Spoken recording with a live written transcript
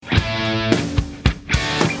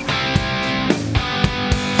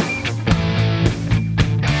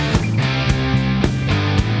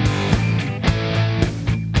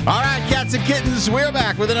Friends, we're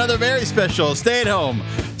back with another very special stay-at-home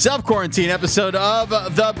self-quarantine episode of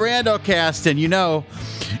the Brandocast. And you know,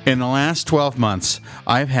 in the last 12 months,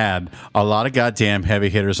 I've had a lot of goddamn heavy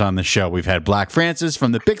hitters on the show. We've had Black Francis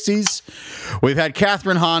from the Pixies. We've had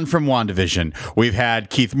Catherine Hahn from WandaVision. We've had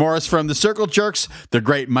Keith Morris from the Circle Jerks, the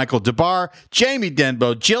great Michael DeBar, Jamie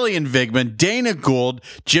Denbo, Jillian Vigman, Dana Gould,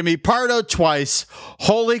 Jimmy Pardo twice.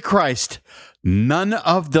 Holy Christ. None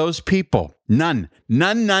of those people, none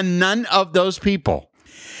of those people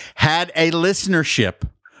had a listenership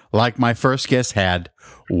like my first guest had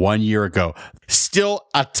 1 year ago. Still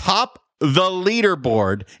atop the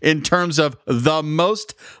leaderboard in terms of the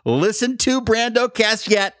most listened to Brandocast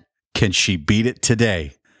yet. Can she beat it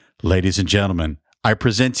today? Ladies and gentlemen, I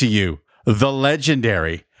present to you the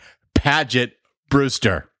legendary Paget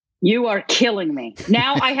Brewster. You are killing me.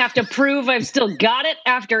 Now I have to prove I've still got it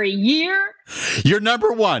after a year. You're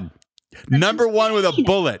number one. Number one with a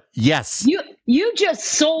bullet. Yes. You just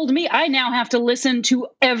sold me. I now have to listen to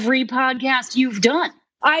every podcast you've done.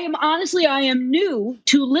 I am new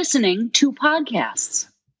to listening to podcasts.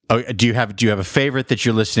 Oh, do you have a favorite that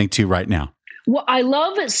you're listening to right now? Well, I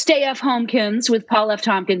love Stay F. Homekins with Paul F.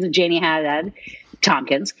 Tompkins and Janie Haddad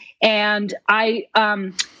Tompkins. And I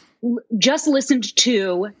just listened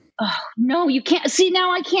to... Oh, no, you can't. See,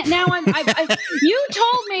 now I can't. Now you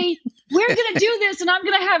told me we're going to do this and I'm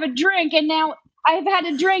going to have a drink. And now I've had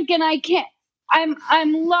a drink and I can't. I'm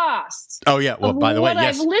lost. Oh, yeah. Well, by the way,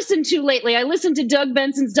 yes. What I've listened to lately, I listened to Doug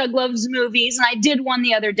Benson's Doug Loves Movies, and I did one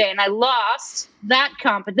the other day and I lost that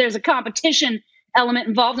there's a competition element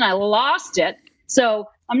involved and I lost it. So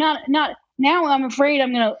I'm not now I'm afraid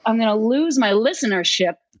I'm going to lose my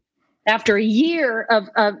listenership. After a year of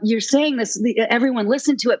you're saying this, everyone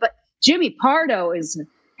listened to it, but Jimmy Pardo is a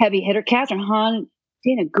heavy hitter. Catherine Hahn,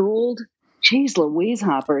 Dana Gould, geez Louise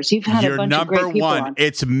Hoppers. You've had a bunch of great people You're number one. On.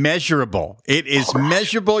 It's measurable. It is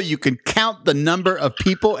measurable. You can count the number of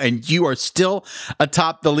people, and you are still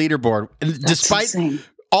atop the leaderboard. Despite insane.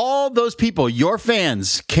 All those people, your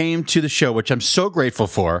fans came to the show, which I'm so grateful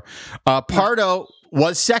for. Pardo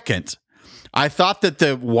was second. I thought that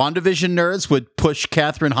the WandaVision nerds would push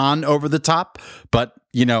Catherine Hahn over the top, but,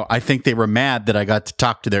 I think they were mad that I got to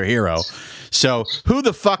talk to their hero. So who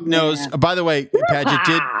the fuck knows? Yeah. By the way,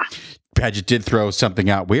 Paget did throw something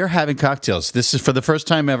out. We are having cocktails. This is for the first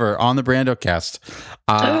time ever on the Brandocast.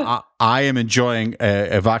 I am enjoying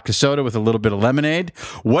a vodka soda with a little bit of lemonade.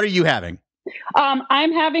 What are you having?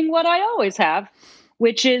 I'm having what I always have,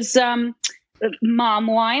 which is... mom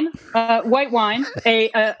wine, white wine,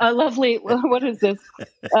 a lovely, what is this?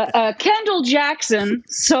 Kendall Jackson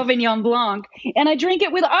Sauvignon Blanc. And I drink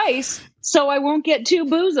it with ice so I won't get too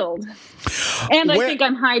boozled. And I think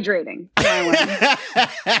I'm hydrating.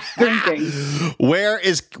 Drinking. Where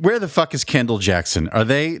the fuck is Kendall Jackson? Are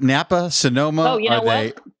they Napa, Sonoma? Oh, you know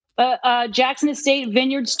what? Jackson Estate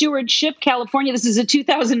Vineyard Stewardship, California. This is a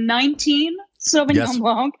 2019 Sauvignon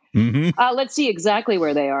Blanc. Mm-hmm. Let's see exactly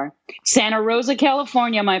where they are. Santa Rosa,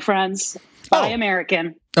 California, my friends. Buy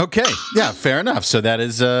American. Okay, yeah, fair enough. So that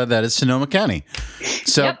is Sonoma County.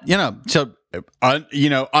 So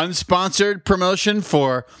unsponsored promotion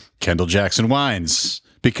for Kendall Jackson Wines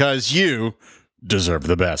because you deserve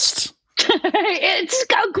the best. It's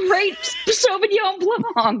a great Sauvignon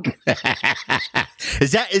Blanc.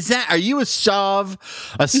 Is that? Are you a Sauv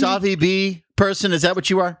B person? Is that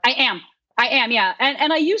what you are? I am, yeah.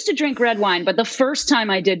 And I used to drink red wine, but the first time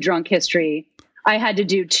I did Drunk History, I had to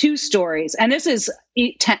do 2 stories. And this is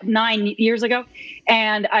 9 years ago.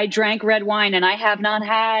 And I drank red wine, and I have not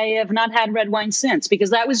had red wine since because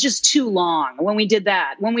that was just too long when we did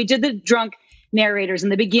that. When we did the drunk narrators in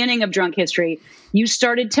the beginning of Drunk History, you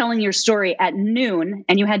started telling your story at noon,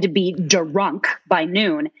 and you had to be drunk by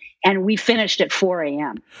noon. And we finished at 4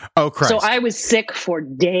 a.m. Oh, Christ. So I was sick for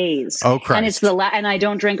days. Oh, Christ. And it's and I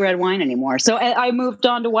don't drink red wine anymore. So I moved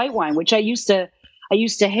on to white wine, which I used to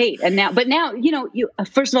hate. And now,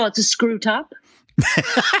 first of all, it's a screw top.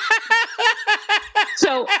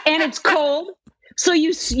 And it's cold. So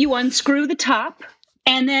you unscrew the top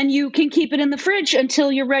and then you can keep it in the fridge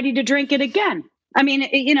until you're ready to drink it again. I mean,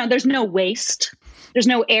 there's no waste. There's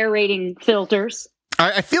no aerating filters.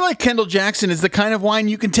 I feel like Kendall Jackson is the kind of wine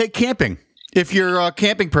you can take camping if you're a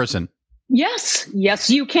camping person. Yes,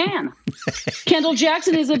 you can. Kendall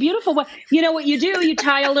Jackson is a beautiful one. You know what you do? You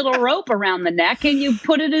tie a little rope around the neck and you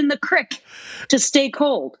put it in the crick to stay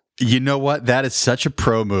cold. You know what? That is such a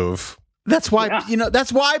pro move. That's why,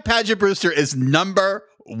 that's why Paget Brewster is number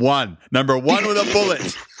one with a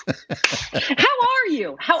bullet. How are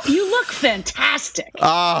you? You look fantastic.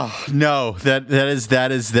 Oh no, that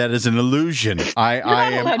is an illusion.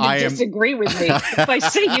 I disagree with me if I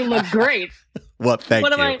say you look great. Well, thank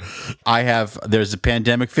you. There's a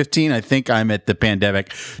pandemic 15. I think I'm at the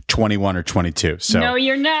pandemic 21 or 22. So no,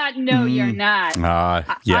 you're not. No, you're not.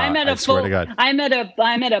 Yeah, I'm at swear to God. I'm at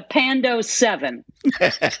a Pando 7.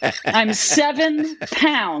 I'm 7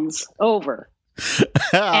 pounds over,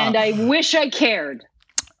 and I wish I cared.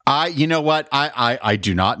 You know what? I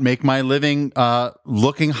do not make my living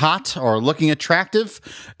looking hot or looking attractive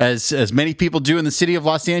as many people do in the city of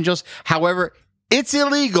Los Angeles. However, it's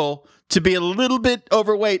illegal to be a little bit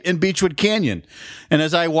overweight in Beechwood Canyon. And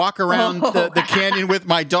as I walk around the canyon with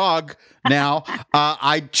my dog now,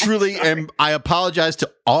 I truly am. I apologize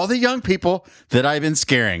to all the young people that I've been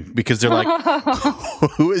scaring because they're like,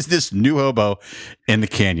 who is this new hobo in the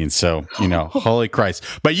canyon? So, holy Christ.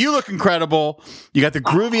 But you look incredible. You got the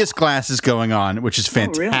grooviest glasses going on, which is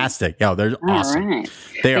fantastic. Really? They're awesome. Right.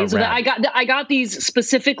 They are rad. I got these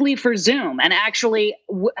specifically for Zoom and actually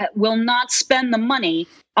will not spend the money.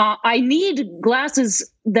 I need glasses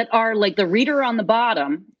that are like the reader on the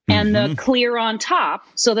bottom and the clear on top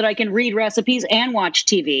so that I can read recipes and watch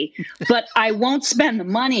TV, but I won't spend the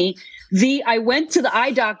money. I went to the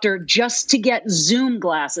eye doctor just to get Zoom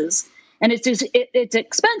glasses, and it's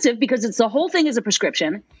expensive because the whole thing is a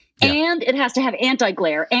prescription. Yeah. And it has to have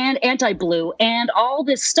anti-glare and anti-blue and all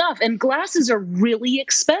this stuff. And glasses are really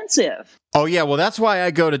expensive. Oh, yeah. Well, that's why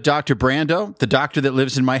I go to Dr. Brando, the doctor that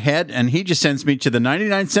lives in my head. And he just sends me to the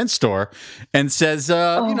 99-cent store and says,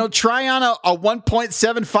 try on a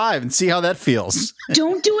 1.75 and see how that feels.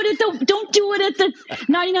 Don't do it at the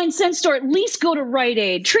 99-cent store. At least go to Rite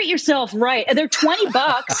Aid. Treat yourself right. They're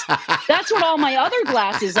 $20. That's what all my other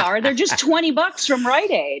glasses are. They're just $20 from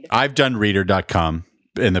Rite Aid. I've done reader.com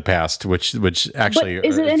in the past, which actually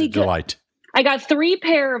is a delight. I got 3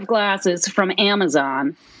 pair of glasses from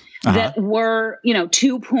Amazon that were,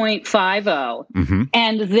 2.50,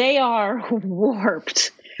 and they are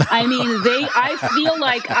warped. I mean, I feel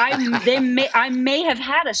like I may have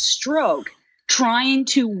had a stroke trying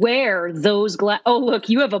to wear those glass. Oh, look,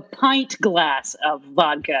 you have a pint glass of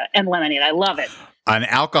vodka and lemonade. I love it. An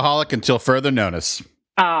alcoholic until further notice.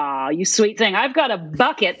 Ah, you sweet thing. I've got a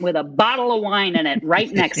bucket with a bottle of wine in it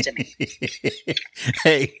right next to me.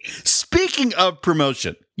 Hey, speaking of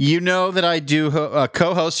promotion, you know that I do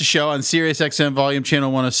co-host a show on SiriusXM Volume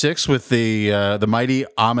Channel 106 with the mighty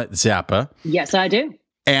Amit Zappa. Yes, I do.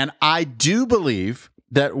 And I do believe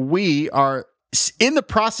that we are in the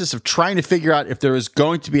process of trying to figure out if there is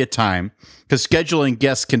going to be a time, because scheduling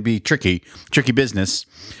guests can be tricky business,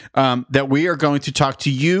 that we are going to talk to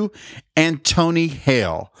you and Tony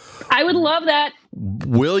Hale. I would love that.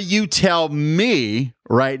 Will you tell me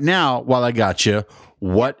right now, while I got you,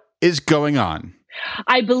 what is going on?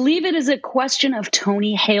 I believe it is a question of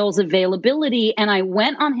Tony Hale's availability, and I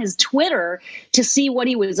went on his Twitter to see what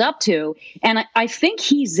he was up to, and I think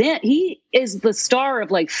he is the star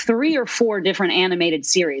of like 3 or 4 different animated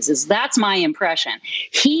series. That's my impression.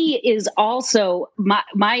 He is also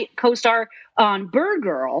my co-star on Bird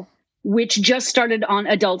Girl, which just started on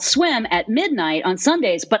Adult Swim at midnight on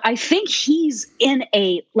Sundays, but I think he's in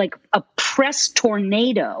a press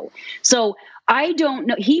tornado. So I don't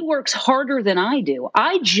know. He works harder than I do.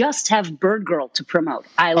 I just have Bird Girl to promote.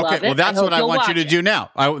 I love it. Well, that's what I want you to do now.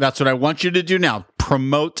 That's what I want you to do now.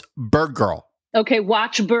 Promote Bird Girl. Okay,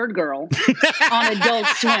 watch Bird Girl on Adult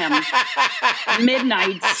Swim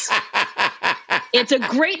midnights. It's a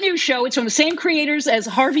great new show. It's from the same creators as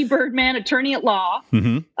Harvey Birdman, Attorney at Law.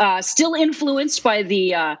 Still influenced by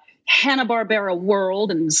the Hanna-Barbera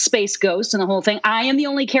world and Space Ghost and the whole thing. I am the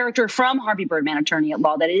only character from Harvey Birdman, Attorney at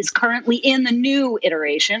Law, that is currently in the new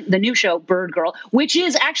iteration, the new show, Bird Girl, which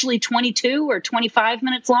is actually 22 or 25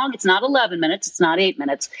 minutes long. It's not 11 minutes. It's not 8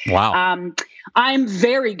 minutes. Wow. I'm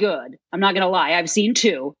very good. I'm not going to lie. I've seen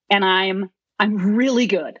 2, and I'm really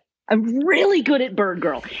good. I'm really good at Bird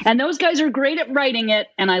Girl. And those guys are great at writing it,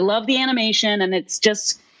 and I love the animation, and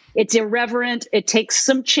it's irreverent. It takes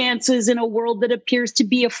some chances in a world that appears to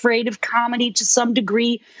be afraid of comedy to some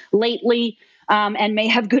degree lately, and may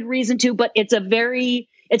have good reason to, but it's an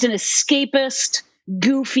escapist,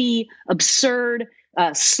 goofy, absurd,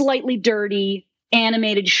 slightly dirty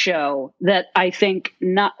animated show that I think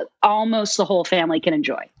almost the whole family can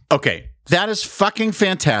enjoy. Okay. That is fucking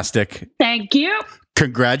fantastic. Thank you.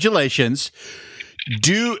 Congratulations.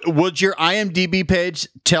 Would your IMDb page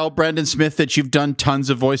tell Brendan Smith that you've done tons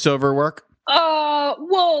of voiceover work?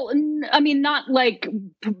 Well, I mean, not like,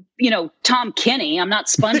 Tom Kenny. I'm not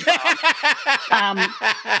SpongeBob.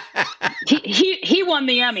 He won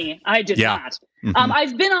the Emmy. I did not. Mm-hmm.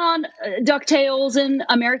 I've been on DuckTales and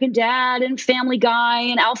American Dad and Family Guy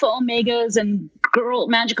and Alpha Omegas and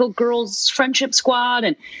Magical Girls Friendship Squad.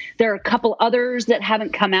 And there are a couple others that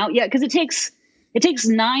haven't come out yet because it takes it takes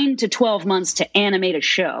 9 to 12 months to animate a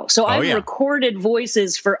show. So I've recorded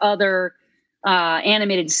voices for other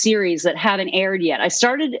animated series that haven't aired yet. I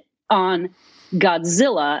started on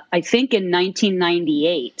Godzilla, I think in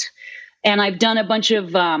 1998. And I've done a bunch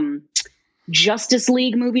of Justice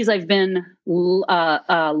League movies. I've been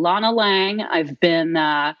Lana Lang. I've been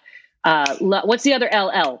what's the other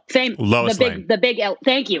LL? Lois Lane. The big L.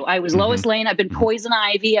 Thank you. I was Lois Lane. I've been Poison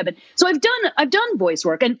Ivy. I've done voice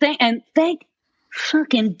work, and thank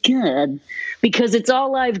fucking God, because it's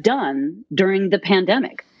all I've done during the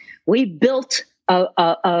pandemic. We built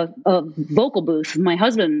a vocal booth, my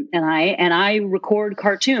husband and I record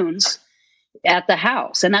cartoons at the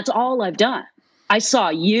house, and that's all I've done. I saw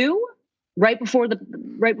you right before the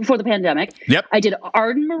pandemic. Yep. I did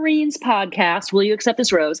Arden Marine's podcast, Will You Accept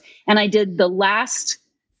This Rose? And I did the last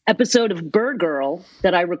episode of Bird Girl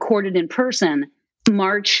that I recorded in person,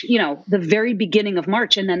 March, the very beginning of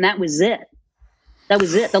March, and then that was it.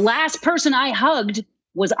 The last person I hugged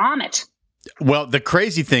was Amit. Well, the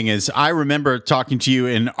crazy thing is, I remember talking to you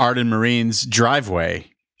in Arden Marine's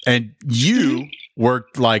driveway, and you were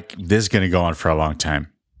like, this is going to go on for a long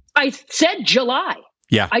time. I said July.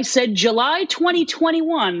 Yeah. I said July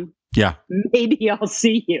 2021. Yeah. Maybe I'll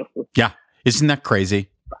see you. Yeah. Isn't that crazy?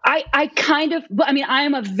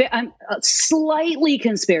 I'm a slightly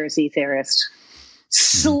conspiracy theorist,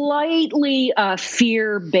 slightly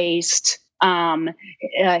fear-based.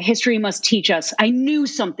 History must teach us. I knew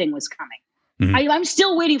something was coming. I'm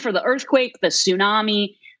still waiting for the earthquake, the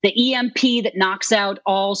tsunami, the EMP that knocks out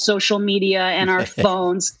all social media and our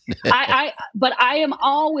phones. But I am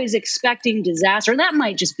always expecting disaster. And that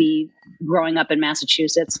might just be growing up in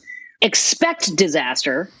Massachusetts. Expect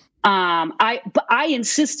disaster. But I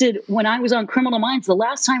insisted when I was on Criminal Minds, the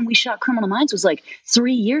last time we shot Criminal Minds was like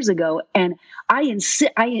 3 years ago. And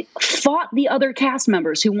I fought the other cast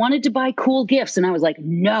members who wanted to buy cool gifts. And I was like,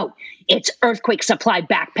 no, it's earthquake supply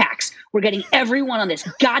backpacks. We're getting everyone on this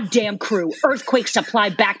goddamn crew earthquake supply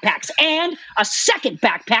backpacks and a second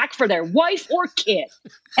backpack for their wife or kid.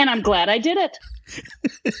 And I'm glad I did it.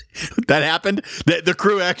 That happened? The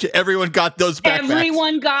crew, actually, everyone got those backpacks?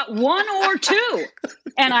 Everyone got one or two.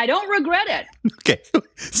 And I don't regret it. Okay.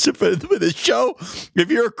 So with a show, if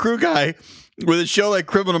you're a crew guy with a show like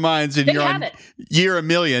Criminal Minds and you're on year a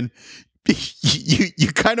million,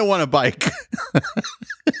 you kind of want a bike.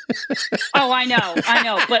 Oh, I know.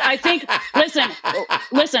 But I think,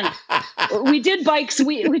 listen, we did bikes.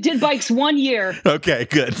 We did bikes 1 year. Okay,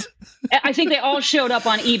 good. I think they all showed up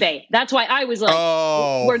on eBay. That's why I was like,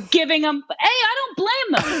 we're giving them. Hey, I don't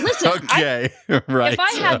blame them. Listen, okay, right.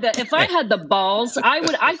 If I had the balls,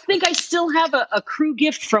 I think I still have a crew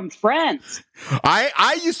gift from friends.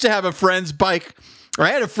 I used to have a friend's bike. I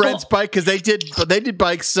had a friend's bike because they did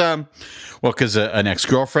bikes. Because an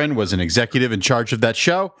ex-girlfriend was an executive in charge of that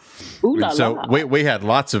show. Ooh la so la. we had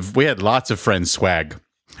lots of friends swag.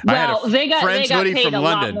 Well, they got paid a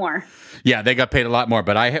lot more. Yeah, they got paid a lot more.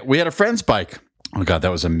 But we had a friend's bike. Oh God, that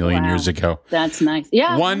was a million years ago. That's nice.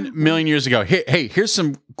 Yeah, 1 million years ago. Hey, here's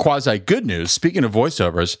some quasi good news. Speaking of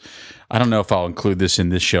voiceovers, I don't know if I'll include this in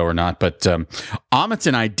this show or not, but Amit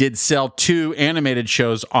and I did sell 2 animated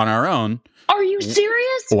shows on our own. Are you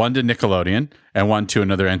serious? One to Nickelodeon and one to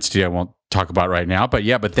another entity I won't talk about right now. But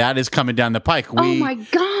that is coming down the pike. Oh my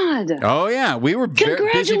God. Oh yeah, we were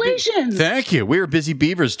congratulations. Thank you. We were busy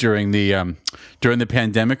beavers during the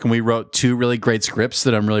pandemic, and we wrote 2 really great scripts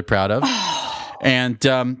that I'm really proud of. And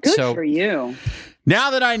good for you.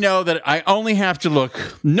 Now that I know that I only have to look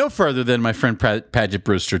no further than my friend Paget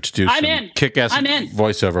Brewster to do some kick-ass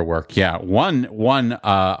voiceover work. Yeah, one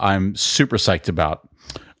I'm super psyched about.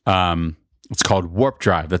 It's called Warp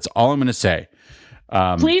Drive. That's all I'm going to say.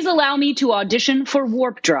 Please allow me to audition for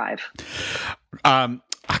Warp Drive. God,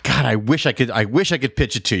 I wish I could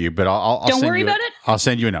pitch it to you, but I'll don't worry about it. I'll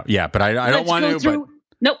send you a note. Yeah, but I don't want to.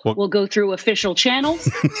 Nope, we'll go through official channels.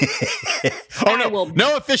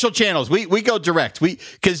 No official channels. We go direct.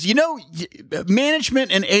 Because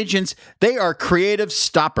management and agents, they are creative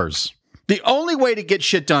stoppers. The only way to get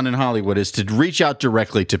shit done in Hollywood is to reach out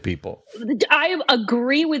directly to people. I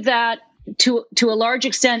agree with that to a large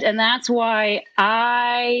extent, and that's why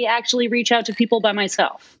I actually reach out to people by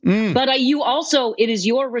myself. But it is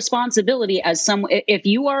your responsibility as if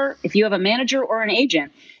you have a manager or an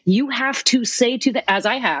agent, you have to say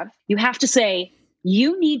you have to say,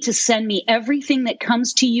 you need to send me everything that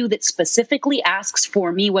comes to you that specifically asks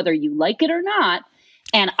for me, whether you like it or not.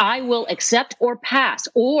 And I will accept or pass,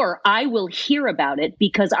 or I will hear about it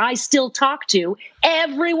because I still talk to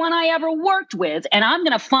everyone I ever worked with, and I'm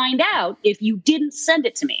going to find out if you didn't send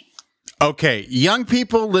it to me. Okay, young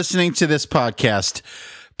people listening to this podcast,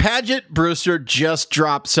 Paget Brewster just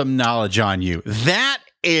dropped some knowledge on you. That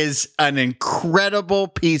is an incredible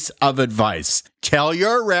piece of advice. Tell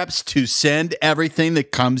your reps to send everything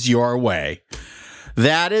that comes your way.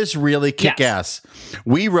 That is really kick-ass. Yes.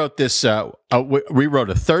 We wrote this. We wrote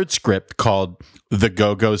a third script called "The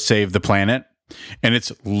Go-Go's Save the Planet," and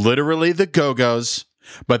it's literally the Go-Go's,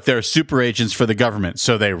 but they're super agents for the government.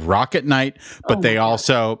 So they rock at night, but they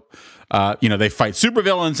also, they fight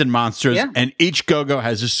supervillains and monsters, and each Go-Go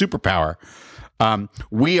has a superpower.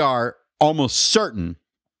 We are almost certain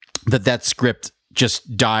that script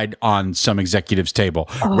just died on some executive's table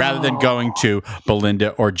rather than going to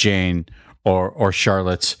Belinda or Jane or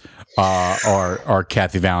Charlotte or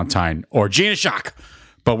Kathy Valentine or Gina Shock.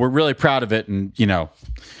 But we're really proud of it, and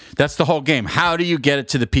that's the whole game. How do you get it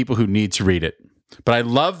to the people who need to read it? But I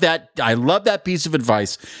love that piece of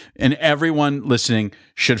advice, and everyone listening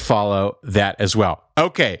should follow that as well.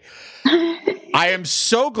 Okay. I am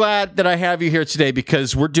so glad that I have you here today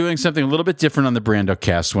because we're doing something a little bit different on the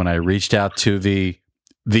Brandocast. When I reached out to the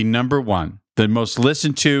number one, the most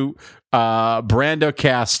listened to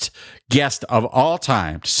Brandocast guest of all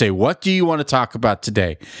time to say, what do you want to talk about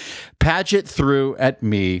today? Paget threw at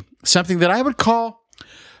me something that I would call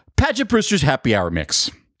Paget Brewster's Happy Hour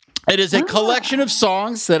Mix. It is a collection of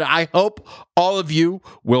songs that I hope all of you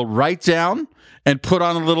will write down and put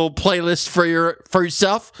on a little playlist for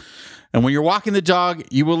yourself. And when you're walking the dog,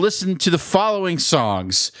 you will listen to the following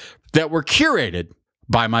songs that were curated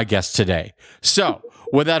by my guest today. So,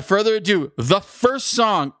 without further ado, the first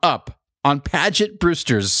song up on Paget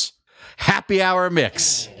Brewster's Happy Hour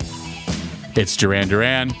Mix. It's Duran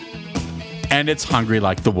Duran, and it's Hungry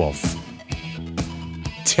Like the Wolf.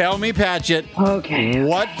 Tell me, Paget,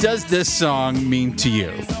 what does this song mean to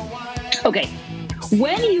you? Okay.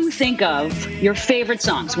 When you think of your favorite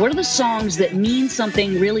songs, what are the songs that mean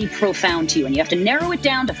something really profound to you? And you have to narrow it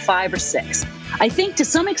down to 5 or 6. I think to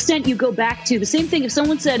some extent you go back to the same thing. If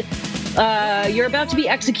someone said, you're about to be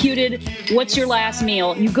executed, what's your last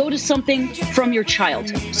meal? You go to something from your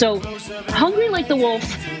childhood. So Hungry Like the Wolf,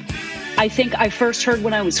 I think I first heard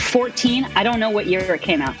when I was 14. I don't know what year it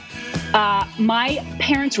came out. My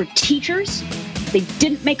parents were teachers. They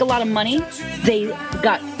didn't make a lot of money. They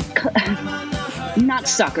got... not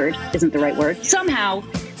suckered isn't the right word. Somehow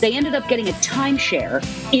they ended up getting a timeshare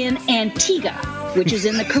in Antigua, which is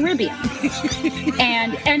in the Caribbean.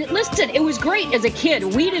 and listen, it was great as a kid.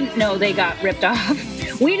 We didn't know they got ripped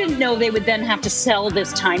off. We didn't know they would then have to sell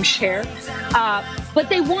this timeshare. But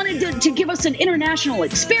they wanted to give us an international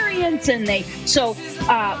experience, and so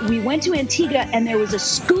we went to Antigua, and there was a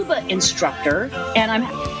scuba instructor, and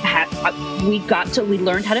we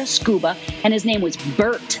learned how to scuba, and his name was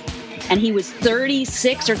Bert. And he was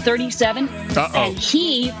 36 or 37. And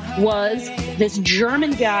he was this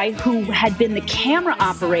German guy who had been the camera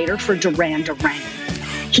operator for Duran Duran.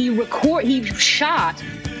 He shot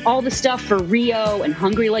all the stuff for Rio and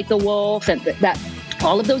Hungry Like the Wolf and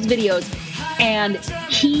all of those videos. And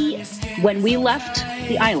when we left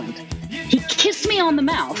the island, he kissed me on the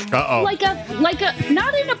mouth. Like a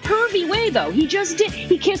not in a pervy way though. He just did.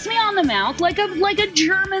 He kissed me on the mouth like a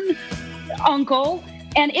German uncle.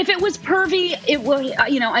 And if it was pervy, it was,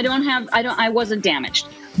 I wasn't damaged.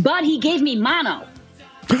 But he gave me mono.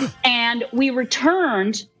 And we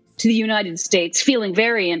returned to the United States feeling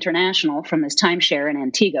very international from this timeshare in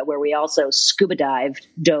Antigua, where we also scuba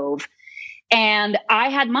dove. And I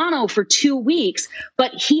had mono for 2 weeks,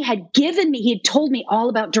 but he had told me all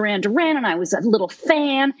about Duran Duran, and I was a little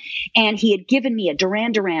fan, and he had given me a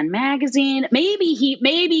Duran Duran magazine. Maybe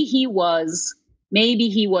he was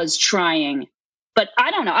trying. But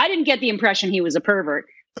I don't know. I didn't get the impression he was a pervert.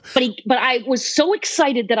 But I was so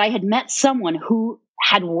excited that I had met someone who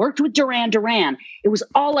had worked with Duran Duran. It was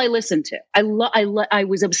all I listened to. I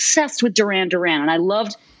was obsessed with Duran Duran, and I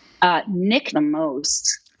loved Nick the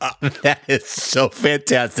most. That is so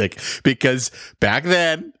fantastic because back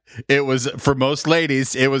then it was, for most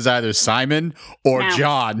ladies, it was either Simon or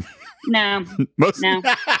John. No.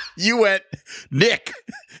 You went Nick.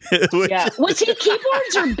 Was he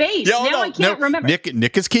keyboards or bass? I can't remember.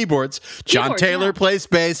 Nick is keyboards. John Taylor plays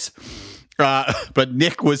bass. But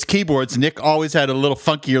Nick was keyboards. Nick always had a little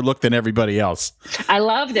funkier look than everybody else. I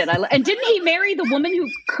loved it. And didn't he marry the woman who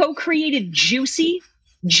co-created Juicy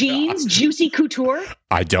Jeans, Juicy Couture?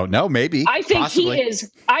 I don't know. Maybe. I think he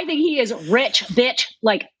is rich, bitch,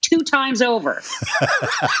 like 2 times over.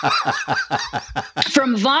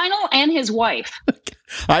 From vinyl and his wife.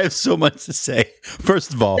 I have so much to say.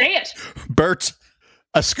 First of all, say it. Bert,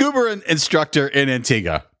 a scuba instructor in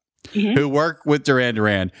Antigua, who worked with Duran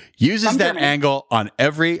Duran, uses that angle on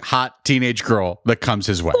every hot teenage girl that comes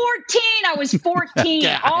his way. 14. I was 14.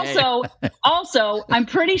 Also, I'm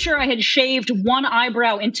pretty sure I had shaved one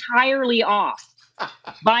eyebrow entirely off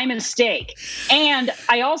by mistake. And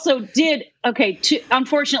I also did,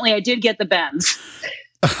 unfortunately, I did get the bends.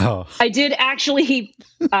 Oh. I did actually,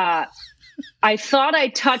 I thought I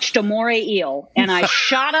touched a moray eel and I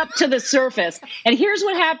shot up to the surface. And here's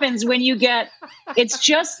what happens when you get, it's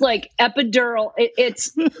just like epidural.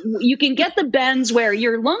 You can get the bends where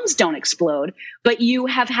your lungs don't explode, but you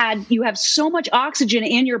have so much oxygen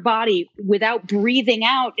in your body without breathing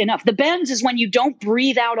out enough. The bends is when you don't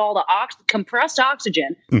breathe out all the compressed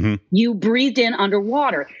oxygen, you breathed in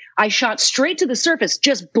underwater. I shot straight to the surface,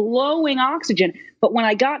 just blowing oxygen. But when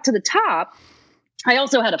I got to the top, I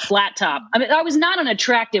also had a flat top. I mean, I was not an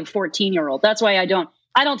attractive 14-year-old. That's why I don't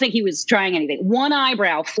think he was trying anything. One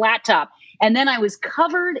eyebrow, flat top. And then I was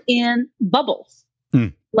covered in bubbles.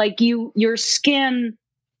 Like your skin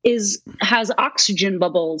has oxygen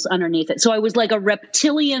bubbles underneath it. So I was like a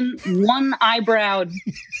reptilian, one-eyebrowed.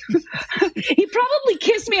 He probably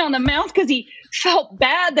kissed me on the mouth because he felt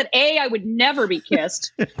bad that A, I would never be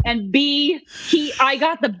kissed, and B, I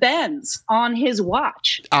got the bends on his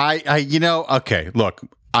watch. Okay, look.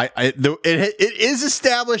 It is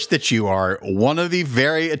established that you are one of the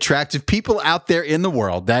very attractive people out there in the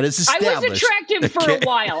world. That is established. I was attractive for a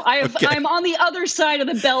while. I'm on the other side of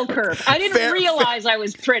the bell curve. I didn't realize I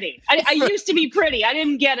was pretty. I used to be pretty. I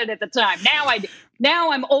didn't get it at the time.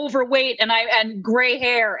 Now I'm overweight and gray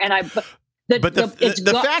hair, and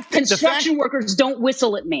construction workers don't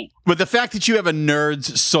whistle at me. But the fact that you have a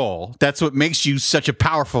nerd's soul, that's what makes you such a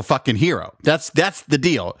powerful fucking hero. That's the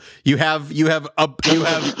deal.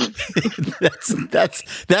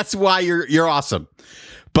 That's why you're awesome.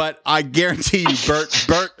 But I guarantee you,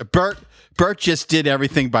 Bert just did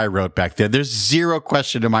everything by rote back there. There's zero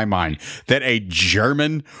question in my mind that a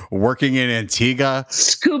German working in Antigua,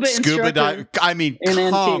 scuba dive. I mean,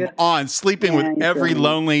 come on, sleeping with every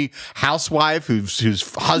lonely housewife whose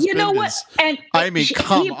husband. You know what? Is,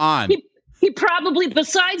 come on. He probably,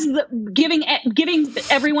 besides giving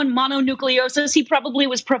everyone mononucleosis, he probably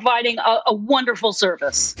was providing a wonderful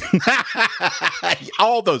service.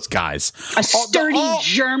 All those guys, a sturdy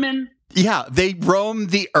German. Yeah, they roam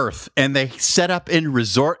the earth and they set up in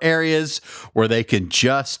resort areas where they can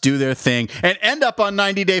just do their thing and end up on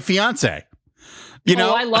 90 Day Fiancé. You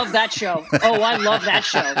know? Oh, I love that show.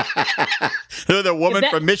 The woman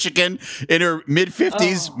from Michigan in her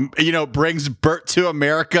mid-50s, brings Bert to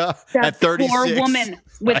America at 36. Poor woman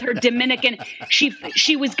with her Dominican.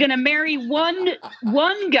 She was going to marry one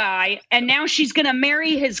guy, and now she's going to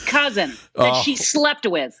marry his cousin that she slept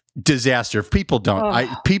with. Disaster. If people don't, I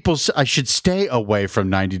should stay away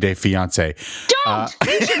from 90 Day Fiancé. Don't.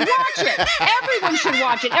 You should watch it. Everyone should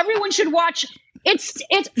watch it. Everyone should watch. It's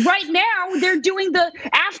right now. They're doing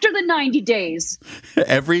after the 90 days.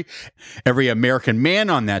 Every American man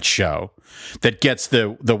on that show that gets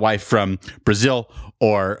the wife from Brazil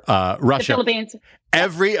or Russia, the Philippines.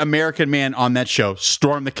 Every American man on that show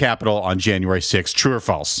stormed the Capitol on January 6th. True or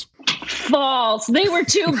false? False. They were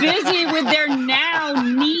too busy with their now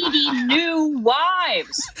needy new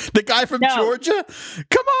wives. The guy from Georgia?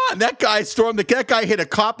 Come on. That guy hit a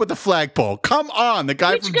cop with a flagpole. Come on. The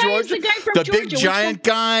guy from Georgia. Is the guy from Georgia? Big giant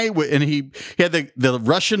guy. And he had the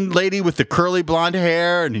Russian lady with the curly blonde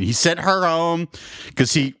hair, and he sent her home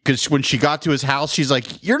because when she got to his house, she's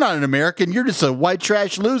like, "You're not an American. You're just a white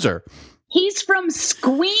trash loser." He's from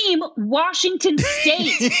Squeam, Washington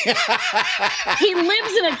State. He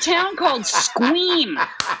lives in a town called Squeam.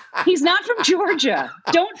 He's not from Georgia.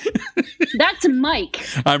 That's Mike.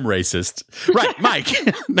 I'm racist. Right, Mike.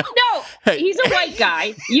 No, hey. He's a white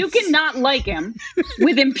guy. You cannot like him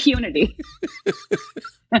with impunity.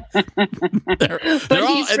 At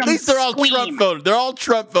least they're all Trump voters. They're all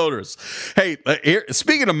Trump voters. Hey, here,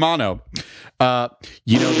 speaking of mono,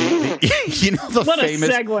 you know the what famous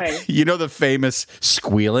a segue. You know the famous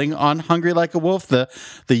squealing on "Hungry Like a Wolf." The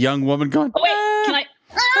young woman going. Oh, wait, can I?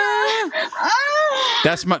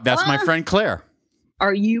 That's my friend Claire.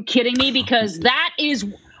 Are you kidding me? Because that was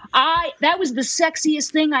the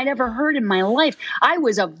sexiest thing I'd ever heard in my life. I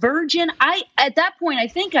was a virgin. At that point, I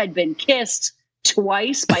think I'd been kissed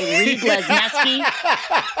twice by Reed Lesnesky.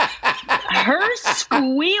 Her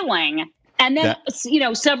squealing, and then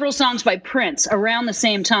several songs by Prince around the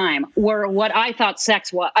same time were what I thought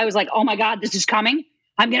sex was. I was like, oh my God, this is coming.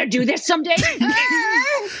 I'm gonna do this someday.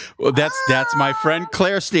 Well, that's my friend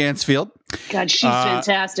Claire Stansfield. God, she's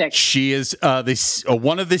fantastic. She is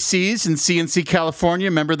one of the C's in CNC California.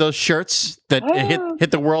 Remember those shirts that hit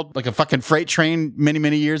the world like a fucking freight train many,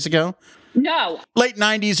 many years ago? No. Late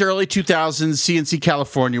 90s, early 2000s, CNC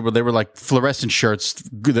California, where they were like fluorescent shirts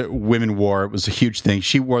that women wore. It was a huge thing.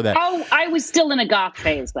 She wore that. Oh, I was still in a goth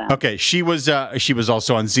phase then. Okay, she was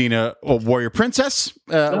also on Xena, a Warrior Princess,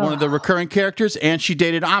 one of the recurring characters, and she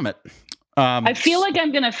dated Amit. I feel like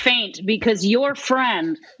I'm going to faint because your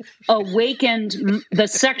friend awakened the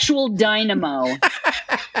sexual dynamo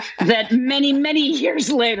that many, many years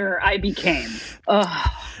later I became. Ugh.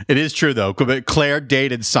 It is true, though. Claire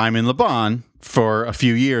dated Simon Le Bon for a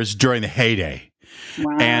few years during the heyday.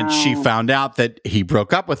 Wow. And she found out that he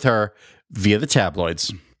broke up with her via the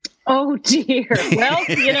tabloids. Oh, dear. Well,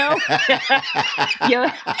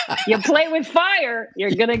 you play with fire,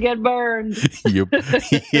 you're going to get burned. you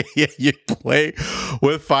play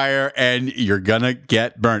with fire and you're going to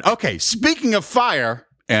get burned. Okay, speaking of fire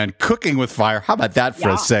and cooking with fire, how about that for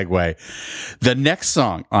a segue? The next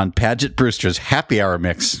song on Paget Brewster's Happy Hour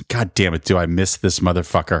mix. God damn it, do I miss this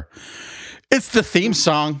motherfucker. It's the theme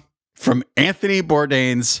song from Anthony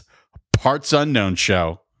Bourdain's Parts Unknown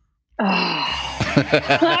show.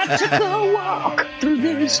 I took a walk through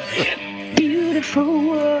this beautiful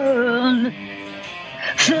world.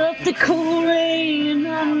 Felt the cold rain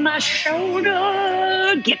on my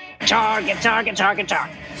shoulder. Guitar.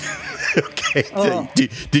 Okay. Oh.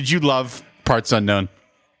 Did you love Parts Unknown?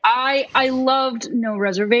 I loved No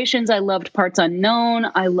Reservations. I loved Parts Unknown.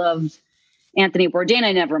 I loved Anthony Bourdain.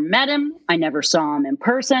 I never met him. I never saw him in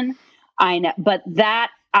person. But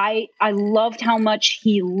I loved how much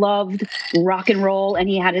he loved rock and roll, and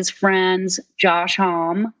he had his friends, Josh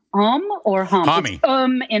Homme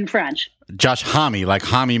in French. Josh Homme, like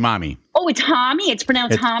Homme Mommy. Oh, it's Homme? It's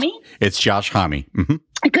pronounced Homme? It's Josh Homme. Mm-hmm.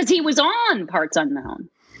 Because he was on Parts Unknown.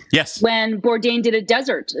 Yes. When Bourdain did a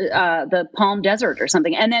desert, the Palm Desert or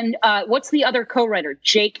something. And then what's the other co-writer?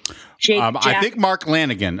 Jake. I think Mark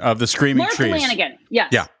Lanigan of the Screaming Trees. Mark Lanigan. Yes.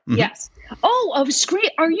 Yeah. Mm-hmm. Yes. Oh, of Scream.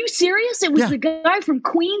 Are you serious? It was the guy from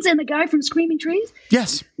Queens and the guy from Screaming Trees?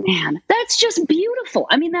 Yes. Man, that's just beautiful.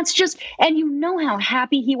 I mean, and you know how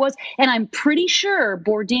happy he was. And I'm pretty sure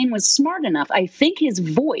Bourdain was smart enough. I think his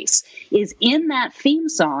voice is in that theme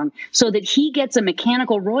song so that he gets a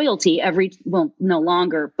mechanical royalty no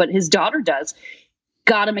longer, but his daughter does.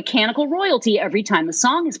 Got a mechanical royalty every time the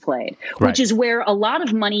song is played, which is where a lot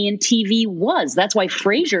of money in TV was. That's why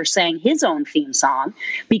Frasier sang his own theme song,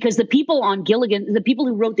 because the people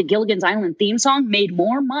who wrote the Gilligan's Island theme song made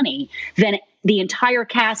more money than the entire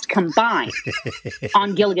cast combined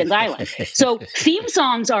on Gilligan's Island. So theme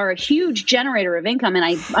songs are a huge generator of income,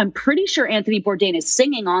 and I'm pretty sure Anthony Bourdain is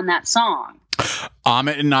singing on that song.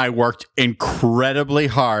 Amit and I worked incredibly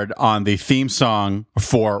hard on the theme song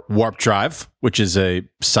for Warp Drive, which is a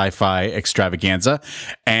sci-fi extravaganza.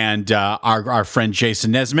 And our friend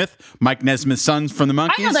Jason Nesmith, Mike Nesmith's son from the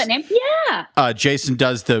Monkees. I know that name. Yeah. Jason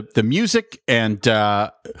does the music. And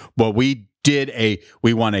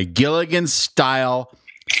we won a Gilligan-style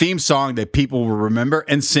theme song that people will remember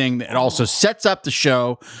and sing. That also sets up the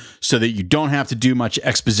show so that you don't have to do much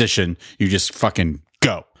exposition. You just fucking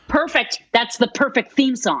go. Perfect. That's the perfect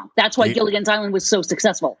theme song. That's why Gilligan's Island was so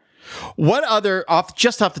successful. What other, off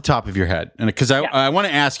the top of your head, and because I want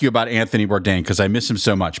to ask you about Anthony Bourdain because I miss him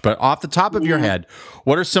so much, but off the top of your head,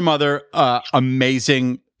 what are some other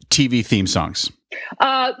amazing TV theme songs?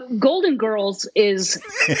 Golden Girls is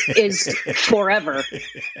forever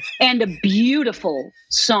and a beautiful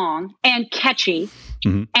song and catchy.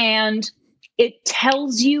 Mm-hmm. And it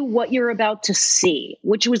tells you what you're about to see,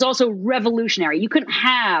 which was also revolutionary. You couldn't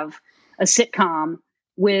have a sitcom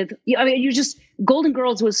with, Golden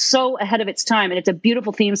Girls was so ahead of its time, and it's a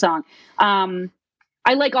beautiful theme song.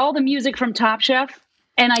 I like all the music from Top Chef,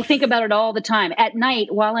 and I think about it all the time. At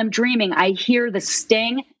night, while I'm dreaming, I hear the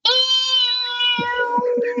Sting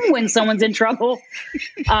when someone's in trouble.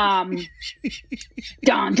 Dun,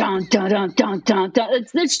 dun, dun, dun, dun, dun, dun.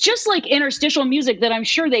 It's just like interstitial music that I'm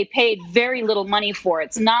sure they paid very little money for.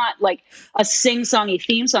 It's not like a sing-songy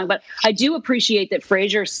theme song, but I do appreciate that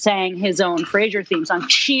Frasier sang his own Frasier theme song.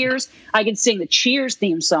 Cheers. I can sing the Cheers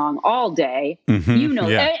theme song all day.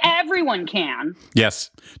 Mm-hmm, everyone can. Yes.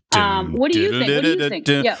 What do you think?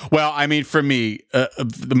 Yeah. Well, I mean, for me,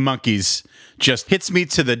 the Monkees just hits me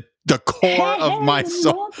to the core of my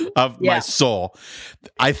soul. My soul.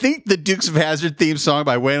 I think the Dukes of Hazzard theme song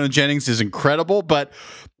by Waylon Jennings is incredible, but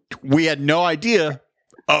we had no idea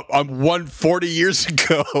 140 years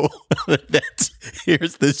ago that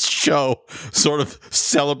here's this show sort of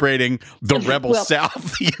celebrating the Rebel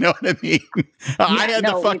South. You know what I mean? I had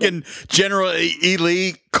the fucking General E.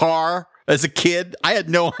 Lee car. As a kid, I had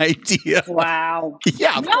no idea. Wow.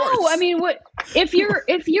 Yeah, of course. I mean, what if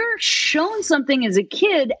you're shown something as a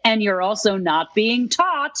kid and you're also not being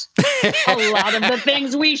taught taught. A lot of the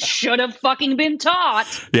things we should have fucking been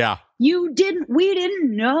taught. Yeah. We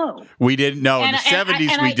didn't know. We didn't know. In the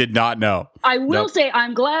 70s, we did not know. I will say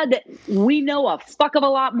I'm glad that we know a fuck of a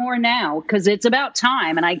lot more now, because it's about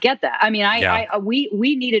time, and I get that. I mean, I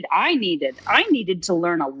needed to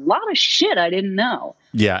learn a lot of shit I didn't know.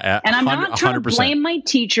 Yeah, and I'm not trying 100%. to blame my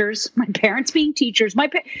teachers, my parents being teachers,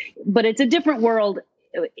 but it's a different world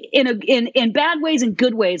in bad ways and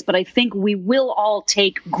good ways. But I think we will all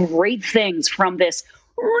take great things from this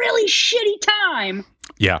really shitty time.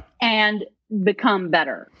 Yeah. And become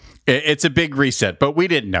better. It's a big reset, but we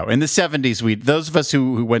didn't know. In the 70s, those of us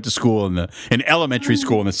who went to school in elementary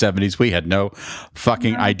school in the 70s, we had no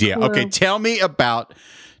fucking idea. Clue. Okay, tell me about,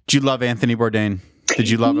 did you love Anthony Bourdain? Did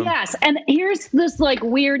you love him? Yes. And here's this like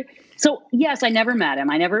weird, so yes, I never met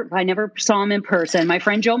him. I never saw him in person. My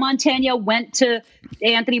friend Joe Montana went to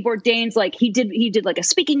Anthony Bourdain's, like he did like a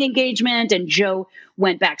speaking engagement, and Joe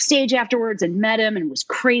went backstage afterwards and met him and was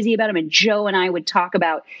crazy about him. And Joe and I would talk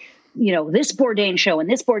about, this Bourdain show and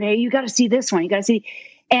this Bourdain, you got to see this one. You got to see.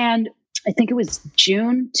 And I think it was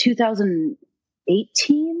June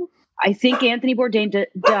 2018. I think Anthony Bourdain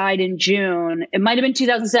died in June. It might've been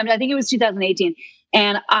 2007. I think it was 2018.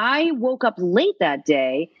 And I woke up late that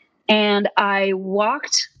day. And I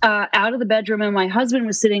walked out of the bedroom, and my husband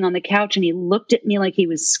was sitting on the couch, and he looked at me like he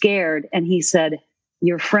was scared. And he said,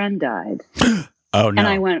 "Your friend died." Oh, no. And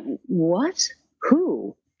I went, "What?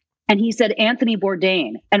 Who?" And he said, "Anthony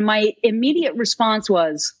Bourdain." And my immediate response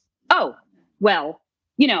was, "Oh, well,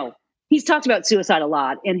 he's talked about suicide a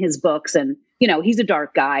lot in his books, and, he's a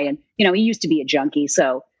dark guy, and, he used to be a junkie.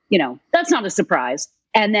 So, that's not a surprise."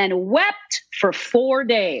 And then wept for 4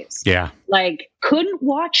 days. Yeah. Like, couldn't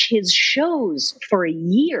watch his shows for a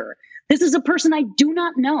year. This is a person I do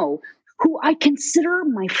not know, who I consider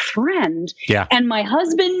my friend. Yeah. And my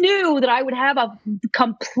husband knew that I would have a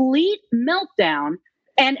complete meltdown.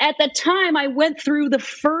 And at the time, I went through the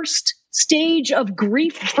first stage of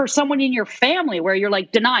grief for someone in your family, where you're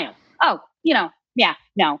like, denial. Oh, yeah,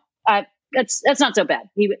 no, that's not so bad.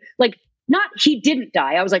 He didn't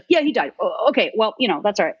die. I was like, yeah, he died. Oh, okay, well,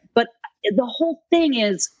 that's all right. But the whole thing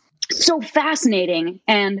is so fascinating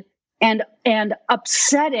and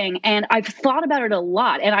upsetting. And I've thought about it a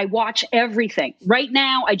lot, and I watch everything. Right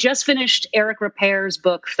now, I just finished Eric Ripert's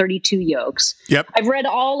book, 32 Yokes. Yep. I've read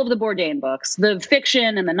all of the Bourdain books, the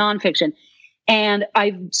fiction and the nonfiction. And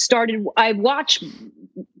I've watched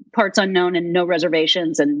Parts Unknown and No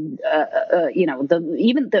Reservations, and the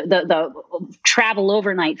travel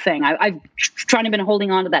overnight thing. I've trying to been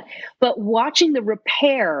holding on to that, but watching the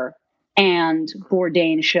Ripert and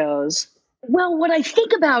Bourdain shows. Well, what I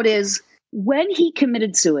think about is when he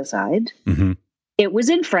committed suicide. Mm-hmm. It was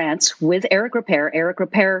in France with Eric Ripert. Eric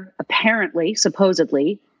Ripert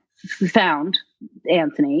supposedly found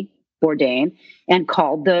Anthony Bourdain and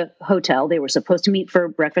called the hotel. They were supposed to meet for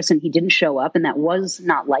breakfast, and he didn't show up, and that was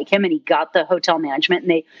not like him. And he got the hotel management, and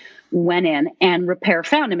they went in, and Ripert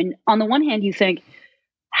found him. And on the one hand, you think,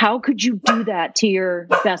 how could you do that to your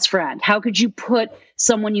best friend? How could you put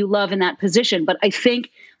someone you love in that position? But I think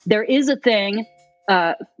there is a thing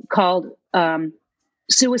called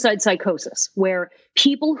suicide psychosis, where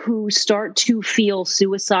people who start to feel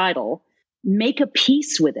suicidal make a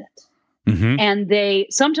peace with it. Mm-hmm. And they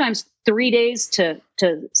sometimes 3 days to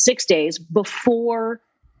 6 days before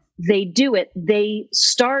they do it, they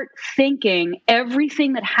start thinking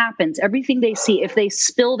everything that happens, everything they see. If they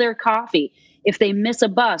spill their coffee, if they miss a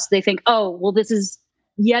bus, they think, oh, well, this is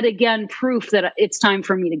yet again proof that it's time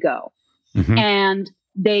for me to go. Mm-hmm. And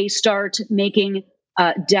they start making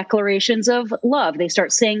declarations of love. They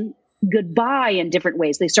start saying goodbye in different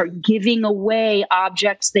ways. They start giving away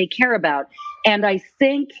objects they care about. And I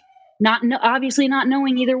think, obviously not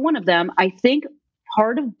knowing either one of them, I think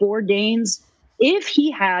part of Bourdain's, if he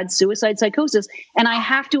had suicide psychosis, and I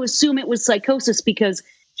have to assume it was psychosis because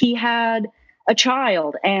he had a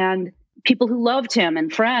child and people who loved him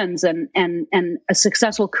and friends and a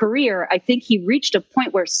successful career, I think he reached a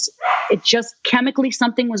point where it just chemically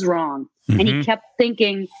something was wrong. Mm-hmm. And he kept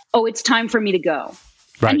thinking, oh, it's time for me to go.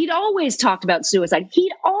 Right. And he'd always talked about suicide.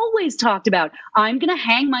 He'd always talked about, I'm going to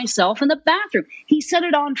hang myself in the bathroom. He said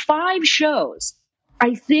it on 5 shows.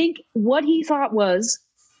 I think what he thought was,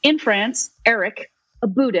 in France, Eric, a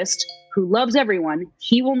Buddhist who loves everyone,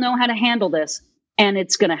 he will know how to handle this, and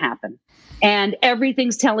it's going to happen. And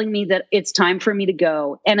everything's telling me that it's time for me to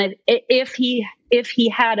go. And if he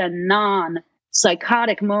had a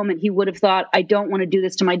non-psychotic moment, he would have thought, I don't want to do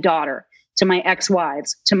this to my daughter, to my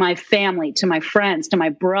ex-wives, to my family, to my friends, to my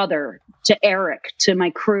brother, to Eric, to my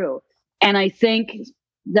crew. And I think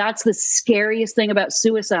that's the scariest thing about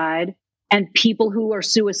suicide. and people who are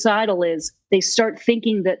suicidal is they start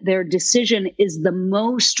thinking that their decision is the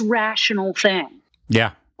most rational thing.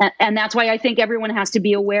 Yeah. And that's why I think everyone has to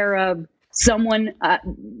be aware of someone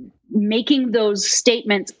making those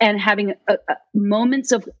statements and having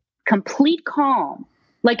moments of complete calm,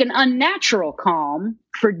 like an unnatural calm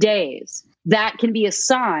for days. That can be a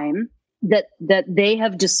sign that they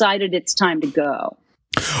have decided it's time to go.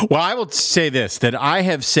 Well, I will say this, that I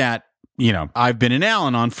have sat, I've been in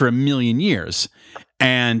Al-Anon for 1 million years,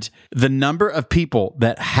 and the number of people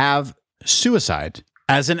that have suicide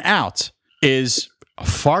as an out is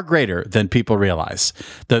far greater than people realize.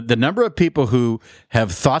 The number of people who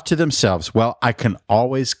have thought to themselves, well, I can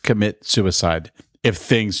always commit suicide if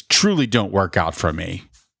things truly don't work out for me,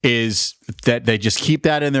 is that they just keep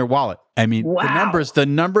that in their wallet. I mean, wow. the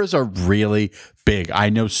numbers are really big. I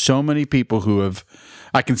know so many people who have,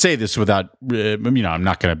 I can say this without, I'm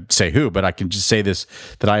not going to say who, but I can just say this,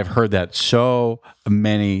 that I have heard that so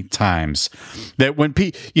many times, that when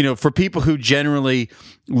for people who generally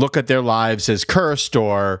look at their lives as cursed,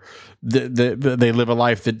 or they live a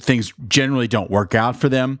life that things generally don't work out for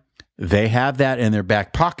them, they have that in their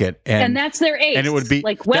back pocket, and that's their ace. And it would be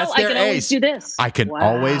like, well, I can always do this. I can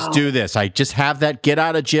always do this. I just have that get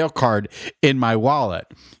out of jail card in my wallet,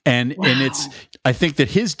 and it's. I think that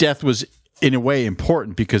his death was in a way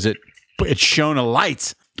important because it shone a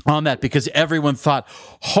light on that, because everyone thought,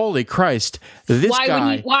 "Holy Christ, this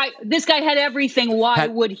guy! Why this guy had everything? Why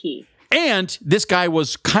would he?" And this guy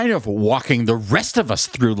was kind of walking the rest of us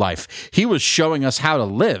through life. He was showing us how to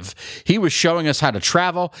live. He was showing us how to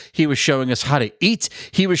travel. He was showing us how to eat.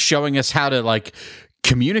 He was showing us how to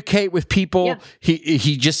communicate with people. Yeah.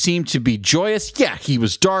 He just seemed to be joyous. Yeah, he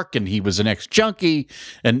was dark, and he was an ex-junkie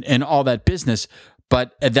and all that business.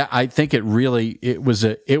 But I think it was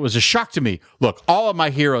a shock to me. Look, all of my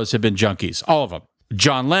heroes have been junkies, all of them.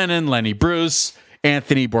 John Lennon, Lenny Bruce,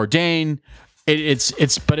 Anthony Bourdain.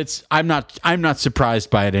 I'm not surprised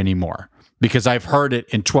by it anymore, because I've heard it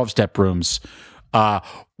in 12-step rooms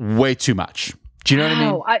way too much. Do you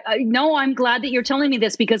know what I mean? No, I'm glad that you're telling me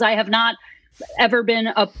this, because I have not ever been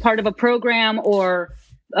a part of a program or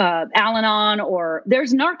Al-Anon, or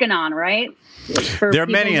there's Narcanon, right? There are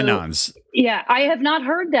many Anons. Yeah, I have not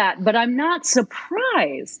heard that, but I'm not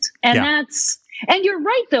surprised. And and you're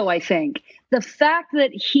right, though. I think the fact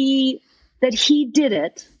that he did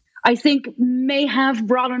it, I think, may have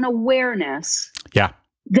brought an awareness. Yeah.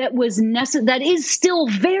 That was that is still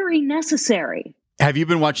very necessary. Have you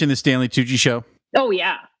been watching the Stanley Tucci show? Oh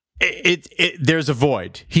yeah. There's a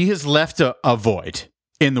void. He has left a void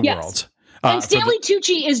in the world. And Stanley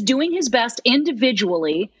Tucci is doing his best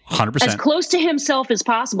individually, 100%, as close to himself as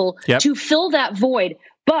possible, to fill that void.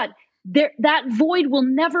 But that void will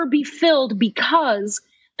never be filled, because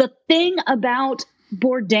the thing about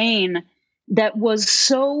Bourdain that was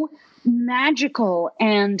so magical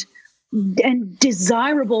and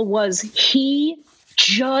desirable was he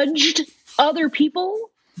judged other people,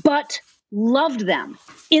 but loved them.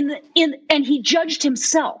 And he judged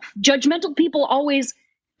himself. Judgmental people always,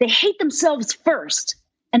 they hate themselves first,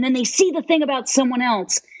 and then they see the thing about someone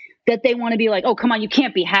else that they want to be like, oh, come on, you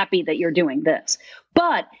can't be happy that you're doing this.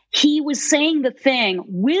 But he was saying the thing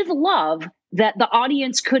with love that the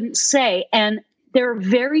audience couldn't say, and there are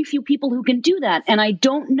very few people who can do that. And I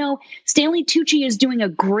don't know, Stanley Tucci is doing a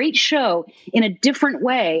great show in a different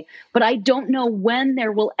way, but I don't know when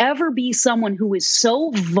there will ever be someone who is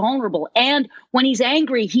so vulnerable. And when he's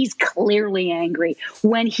angry, he's clearly angry.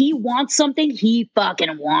 When he wants something, he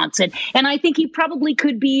fucking wants it. And I think he probably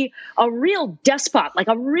could be a real despot, I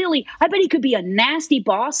bet he could be a nasty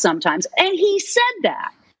boss sometimes. And he said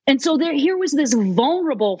that. And so here was this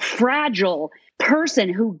vulnerable, fragile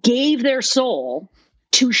person who gave their soul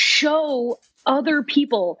to show other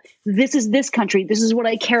people, this is this country, this is what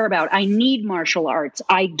I care about. I need martial arts.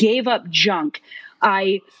 I gave up junk.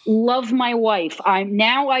 I love my wife.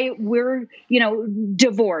 We're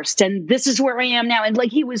divorced, and this is where I am now. And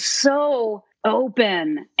he was so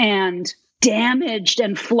open and damaged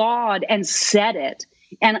and flawed, and said it.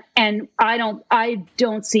 And I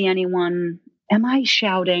don't see anyone. Am I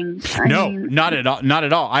shouting? Not at all. Not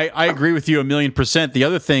at all. I agree with you 1,000,000%. The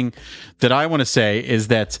other thing that I want to say is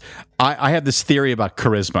that I have this theory about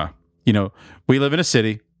charisma. We live in a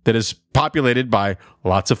city that is populated by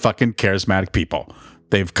lots of fucking charismatic people.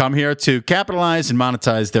 They've come here to capitalize and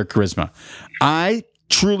monetize their charisma. I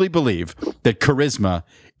truly believe that charisma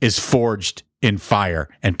is forged in fire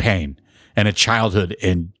and pain, and a childhood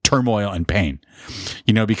in turmoil and pain.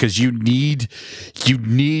 Because you need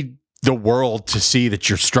the world to see that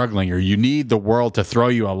you're struggling, or you need the world to throw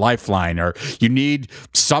you a lifeline, or you need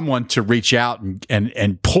someone to reach out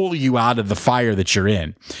and pull you out of the fire that you're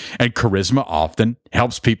in. And charisma often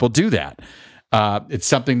helps people do that. It's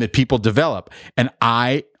something that people develop. And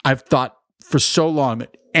I've thought for so long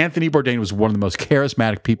that Anthony Bourdain was one of the most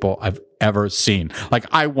charismatic people I've ever seen. Like,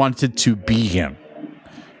 I wanted to be him,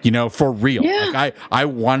 for real. Yeah. Like I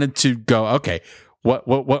wanted to go, okay,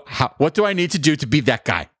 what do I need to do to be that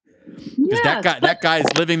guy? Because that guy is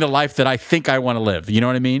living the life that I think I want to live. You know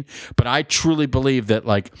what I mean? But I truly believe that,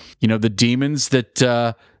 like, the demons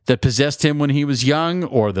that possessed him when he was young,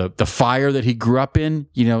 or the fire that he grew up in,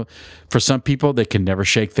 for some people, they can never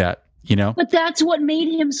shake that, But that's what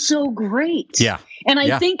made him so great. Yeah. And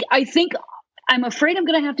I think I'm afraid I'm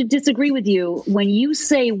going to have to disagree with you when you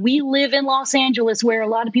say we live in Los Angeles where a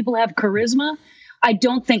lot of people have charisma. I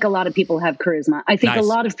don't think a lot of people have charisma. I think a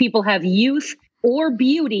lot of people have youth or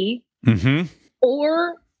beauty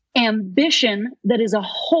or ambition that is a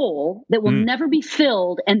hole that will never be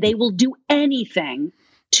filled, and they will do anything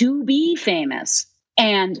to be famous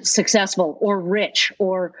and successful or rich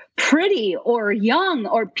or pretty or young,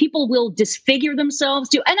 or people will disfigure themselves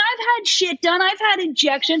too. And I've had shit done. I've had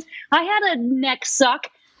injections. I had a neck suck.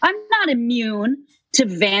 I'm not immune to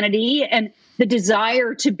vanity and the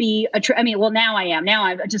desire to be now I am. Now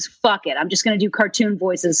I just fuck it. I'm just going to do cartoon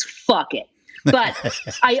voices. Fuck it. But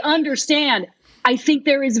I understand. I think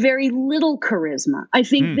there is very little charisma. I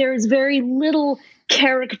think there is very little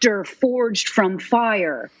character forged from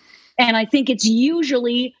fire. And I think it's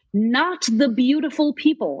usually not the beautiful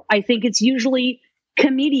people. I think it's usually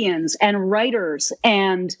comedians and writers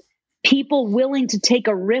and people willing to take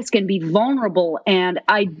a risk and be vulnerable. And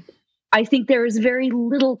I think there is very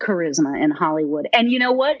little charisma in Hollywood. And you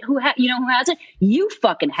know what? Who has it? You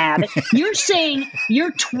fucking have it. You're saying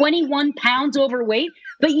you're 21 pounds overweight,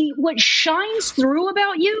 but what shines through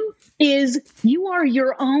about you is you are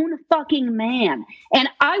your own fucking man. And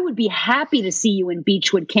I would be happy to see you in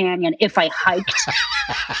Beechwood Canyon if I hiked.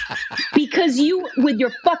 Because you, with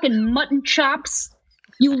your fucking mutton chops,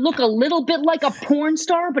 you look a little bit like a porn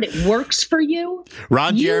star, but it works for you.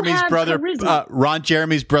 Ron Jeremy's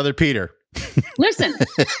brother Peter. Listen,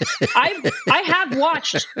 I have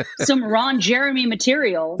watched some Ron Jeremy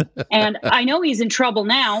material, and I know he's in trouble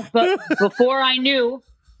now, but before I knew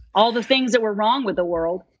all the things that were wrong with the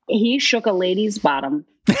world, he shook a lady's bottom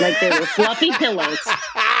like they were fluffy pillows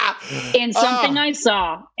in something I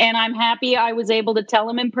saw. And I'm happy I was able to tell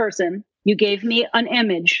him in person. You gave me an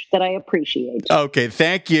image that I appreciate. Okay,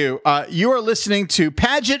 thank you. You are listening to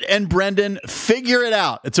Paget and Brendan Figure It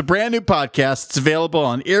Out. It's a brand new podcast. It's available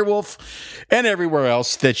on Earwolf and everywhere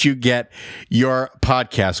else that you get your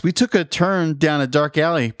podcast. We took a turn down a dark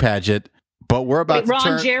alley, Paget, but we're about to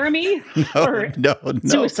turn... Ron Jeremy? No.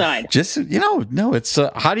 Suicide? Just, no, it's...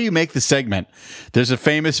 how do you make the segment? There's a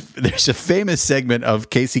famous segment of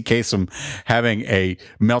Casey Kasem having a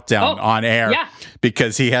meltdown on air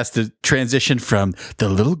because he has to transition from the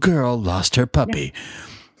little girl lost her puppy.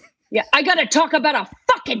 Yeah, I got to talk about a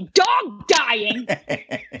fucking dog dying.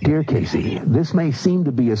 Dear Casey, this may seem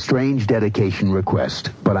to be a strange dedication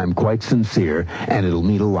request, but I'm quite sincere, and it'll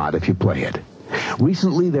mean a lot if you play it.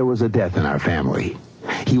 Recently, there was a death in our family.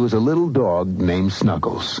 He was a little dog named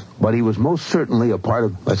Snuggles, but he was most certainly a part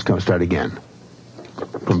of... Let's start again.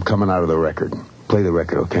 From coming out of the record. Play the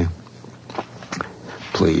record, okay?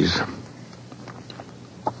 Please.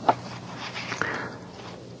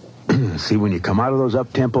 See, when you come out of those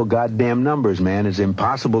up-tempo goddamn numbers, man, it's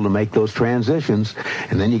impossible to make those transitions,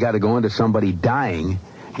 and then you got to go into somebody dying.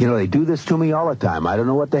 They do this to me all the time. I don't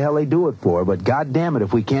know what the hell they do it for, but goddamn it,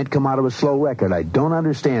 if we can't come out of a slow record, I don't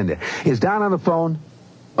understand it. Is Don on the phone?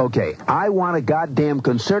 Okay, I want a goddamn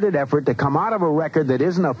concerted effort to come out of a record that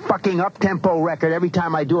isn't a fucking up-tempo record every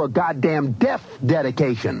time I do a goddamn death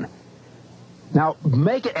dedication. Now,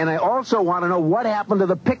 make it, and I also want to know what happened to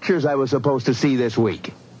the pictures I was supposed to see this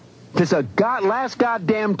week. This is last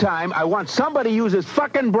goddamn time. I want somebody to use his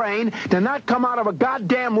fucking brain to not come out of a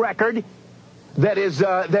goddamn record that is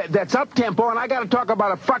that's up-tempo, and I got to talk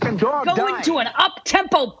about a fucking dog dying. Going to an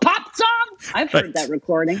up-tempo pop song? I've heard that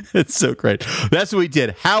recording. It's so great. That's what we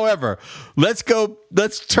did. However, let's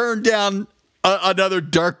turn down another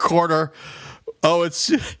dark corner. Oh, it's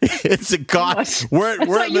a god. We're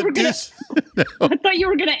at Medusa. I thought you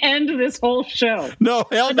were going to end this whole show. No,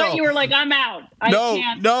 hell I thought you were like, I'm out. I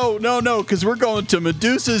can't. No, because we're going to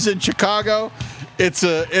Medusa's in Chicago. It's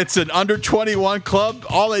an under 21 club.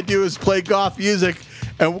 All they do is play goth music,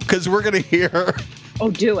 and because we're gonna hear.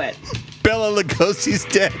 Oh, do it. Bela Lugosi's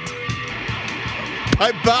dead.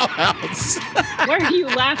 by Bauhaus. Why are you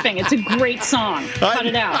laughing? It's a great song. Cut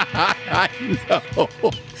it out. I know.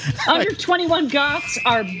 Under 21 Goths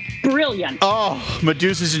are brilliant. Oh,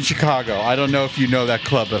 Medusa's in Chicago. I don't know if you know that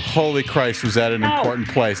club, but holy Christ, was that an important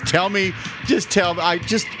place. Tell me, just tell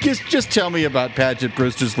me about Paget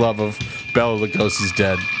Brewster's love of Bela Lugosi's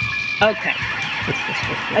Dead. Okay.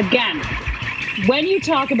 Again, when you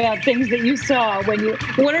talk about things that you saw,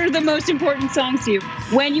 what are the most important songs to you?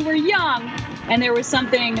 When you were young and there was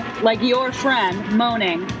something like Your Friend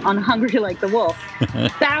moaning on Hungry Like the Wolf,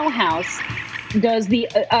 Bauhaus does the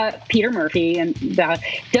Peter Murphy and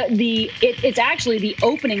it's actually the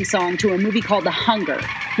opening song to a movie called The Hunger,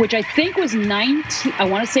 which I think was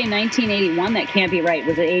 1981. That can't be right.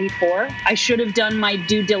 Was it 84? I should have done my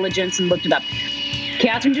due diligence and looked it up.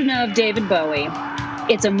 Catherine Deneuve, David Bowie.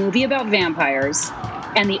 It's a movie about vampires,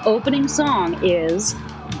 and the opening song is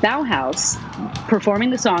Bauhaus performing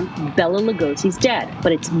the song Bela Lugosi's Dead,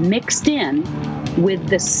 but it's mixed in with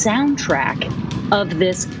the soundtrack of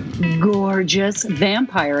this gorgeous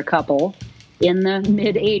vampire couple in the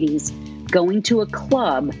mid-'80s going to a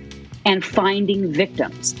club and finding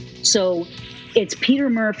victims. So it's Peter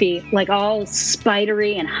Murphy, like all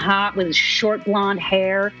spidery and hot with his short blonde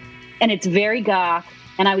hair, and it's very goth,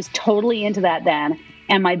 and I was totally into that then.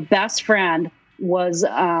 And my best friend was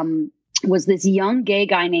this young gay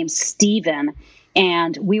guy named Steven,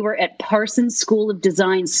 and we were at Parsons School of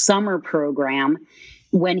Design summer program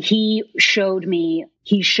when he showed me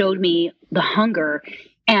The Hunger,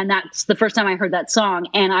 and that's the first time I heard that song.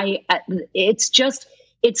 And it's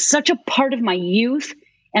such a part of my youth,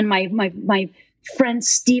 and my friend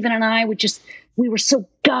Steven and I we were so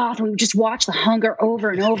goth, and we would just watch The Hunger over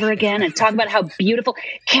and over again and talk about how beautiful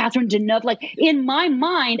Catherine Deneuve, like in my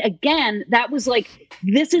mind, again, that was like,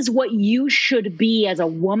 this is what you should be as a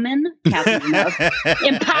woman, Catherine Deneuve.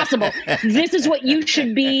 Impossible. This is what you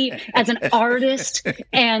should be as an artist,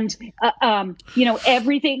 and,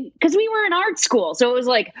 everything, because we were in art school. So it was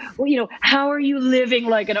like, how are you living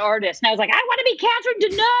like an artist? And I was like, I want to be Catherine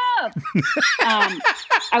Deneuve.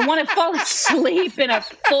 I want to fall asleep in a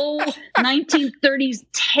full 1930s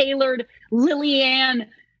tailored Lillian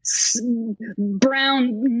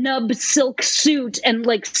brown nub silk suit and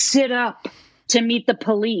like sit up to meet the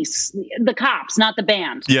police, the cops, not the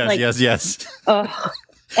band. Yes.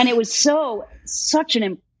 And it was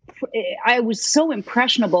I was so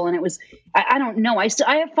impressionable, and it was, I don't know. I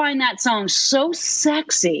find that song so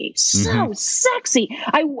sexy, sexy.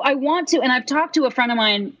 I want to, and I've talked to a friend of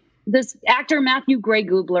mine, this actor Matthew Gray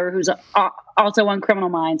Gubler, who's also on Criminal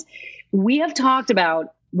Minds. We have talked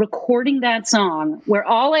about recording that song where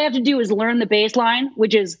all I have to do is learn the bass line,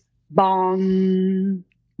 which is bong,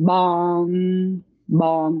 bong,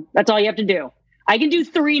 bong. That's all you have to do. I can do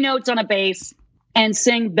 3 notes on a bass and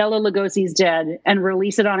sing Bela Lugosi's Dead and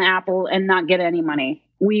release it on Apple and not get any money.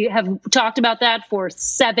 We have talked about that for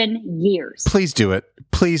 7 years. Please do it.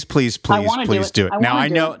 Please do it. Now I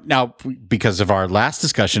know because of our last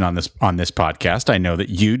discussion on this podcast, I know that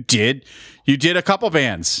you did a couple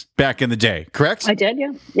bands back in the day, correct? I did,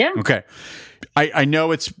 yeah. Okay. I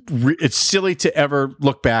know it's silly to ever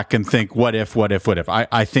look back and think, what if?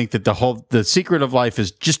 I think that the secret of life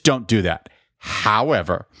is just don't do that.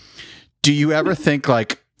 However, do you ever think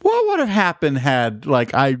like, what would have happened had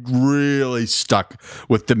like I really stuck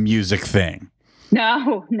with the music thing?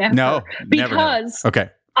 No, never. No, because never. Okay.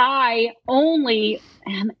 I only,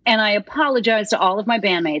 and I apologize to all of my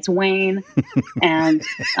bandmates, Wayne and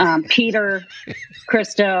Peter,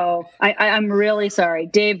 Christo. I'm really sorry.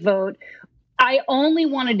 Dave Vogt. I only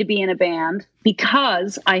wanted to be in a band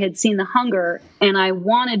because I had seen The Hunger and I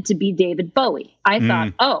wanted to be David Bowie. I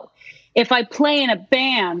thought, if I play in a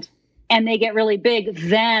band and they get really big,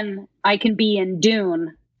 then I can be in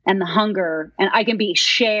Dune and The Hunger, and I can be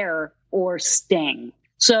Cher or Sting.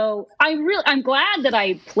 So I'm glad that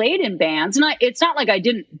I played in bands, and it's not like I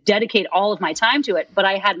didn't dedicate all of my time to it, but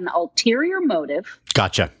I had an ulterior motive.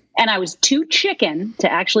 Gotcha. And I was too chicken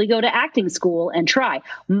to actually go to acting school and try.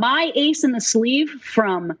 My ace in the sleeve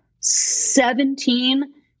from 17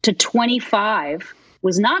 to 25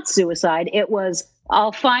 was not suicide. It was,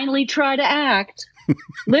 I'll finally try to act.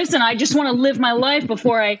 Listen, I just want to live my life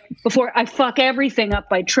before I fuck everything up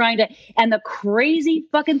by trying to. And the crazy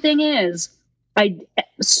fucking thing is, I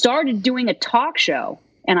started doing a talk show,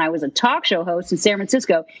 and I was a talk show host in San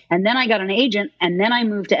Francisco, and then I got an agent, and then I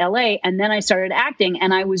moved to LA, and then I started acting,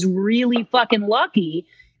 and I was really fucking lucky.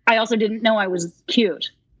 I also didn't know I was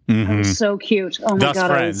cute. I was so cute. Oh my God.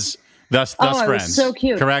 Friends. Thus friends. I was so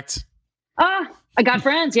cute. Correct? I got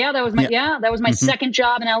friends. Yeah, that was my second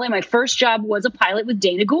job in LA. My first job was a pilot with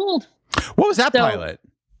Dana Gould. What was that pilot?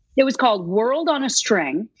 It was called World on a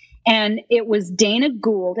String, and it was Dana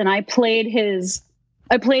Gould, and I played his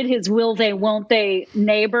will they, won't they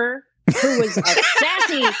neighbor, who was a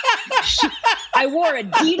sassy. I wore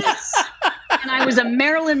Adidas, and I was a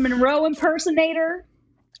Marilyn Monroe impersonator,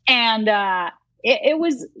 and it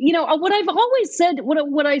was, what I've always said,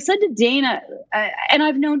 what I said to Dana, and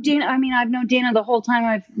I've known Dana. I mean, I've known Dana the whole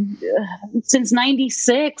time. Since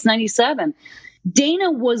 96, 97.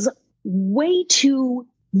 Dana was way too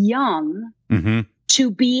young to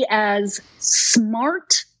be as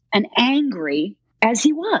smart and angry as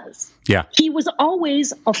he was. Yeah. He was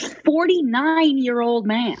always a 49-year-old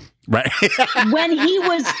man. Right. When he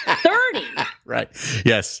was 30. Right.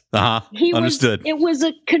 Yes. Understood. It was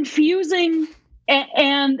a confusing,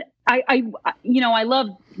 and I love,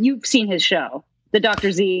 you've seen his show, the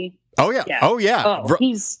Dr. Z. Oh yeah. Oh yeah. Oh,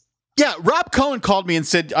 Rob Cohen called me and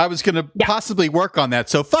said I was going to possibly work on that.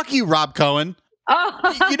 So fuck you, Rob Cohen.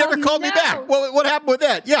 Oh, you never called me back. Well, what happened with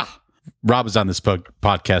that? Yeah. Rob is on this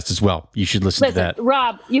podcast as well. You should listen to that.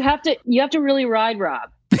 Rob, you have to really ride Rob.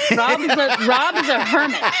 Rob is a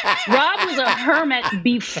hermit. Rob was a hermit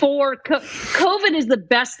before COVID is the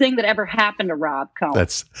best thing that ever happened to Rob Cohen.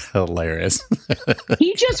 That's hilarious.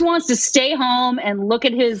 He just wants to stay home and look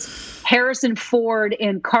at his Harrison Ford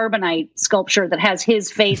in carbonite sculpture that has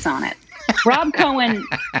his face on it. Rob Cohen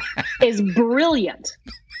is brilliant,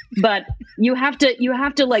 but you have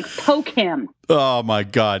to like poke him. Oh my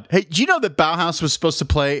God. Hey, do you know that Bauhaus was supposed to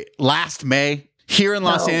play last May here in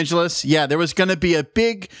Los Angeles? Yeah, there was going to be a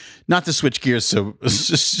big, not to switch gears so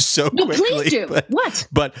quickly. Please do. What?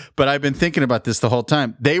 But I've been thinking about this the whole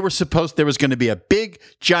time. There was going to be a big,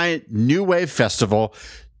 giant New Wave festival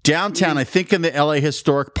downtown, I think in the LA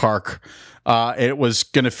Historic Park. It was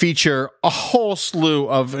going to feature a whole slew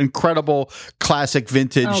of incredible classic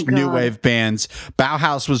vintage New Wave bands.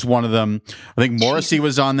 Bauhaus was one of them. I think Morrissey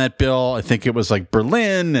was on that bill. I think it was like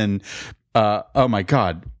Berlin and oh my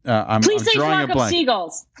God. I'm Please say drawing Flock a blank. of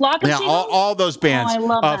Seagulls. Flock of Seagulls? All those bands. Oh, I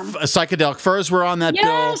love them. Psychedelic Furs were on that bill.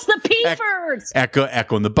 Yes, the P-Furs.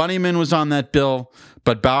 Echo and the Bunnymen was on that bill.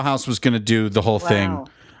 But Bauhaus was going to do the whole thing.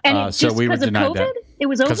 And so we were denied COVID? that. It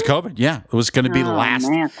was over? Because of COVID, yeah. It was going to be like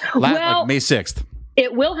May 6th.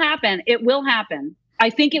 It will happen. It will happen. I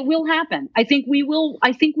think it will happen. I think we will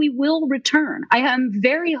return. I am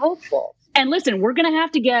very hopeful. And listen, we're going to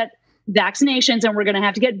have to get vaccinations and we're going to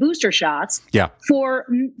have to get booster shots for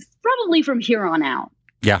probably from here on out.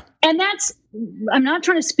 Yeah. And I'm not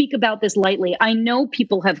trying to speak about this lightly. I know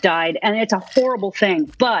people have died and it's a horrible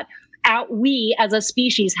thing, but we as a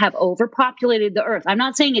species have overpopulated the earth. I'm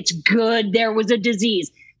not saying it's good there was a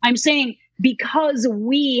disease. I'm saying because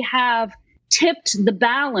we have tipped the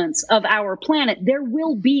balance of our planet, there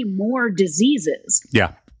will be more diseases.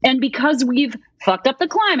 Yeah. And because we've fucked up the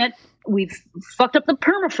climate, we've fucked up the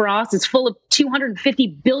permafrost. It's full of 250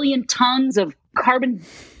 billion tons of carbon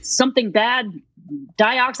something bad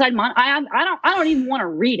dioxide. I don't even want to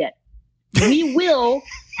read it. We will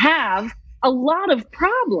have a lot of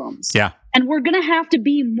problems. Yeah. And we're going to have to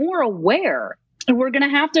be more aware. And we're going to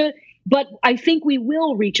have to, but I think we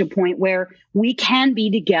will reach a point where we can be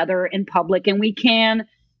together in public and we can,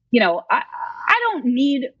 I don't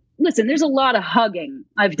need, listen, there's a lot of hugging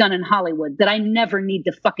I've done in Hollywood that I never need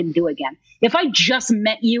to fucking do again. If I just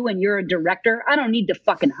met you and you're a director, I don't need to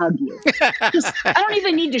fucking hug you. I don't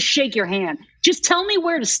even need to shake your hand. Just tell me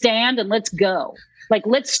where to stand and let's go. Like,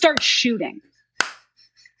 let's start shooting.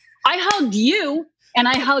 I hugged you and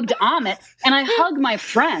I hugged Amit and I hug my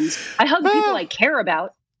friends. I hug people I care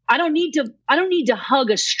about. I don't need to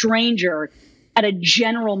hug a stranger at a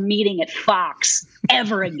general meeting at Fox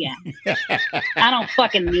ever again. I don't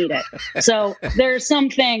fucking need it. So there are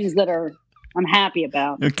some things that I'm happy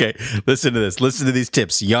about. Okay. Listen to this. Listen to these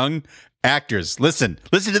tips. Young actors, listen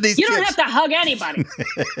to these tips. You don't have to hug anybody.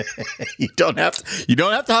 You don't have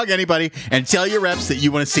to hug anybody, and tell your reps that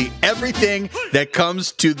you want to see everything that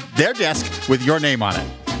comes to their desk with your name on it.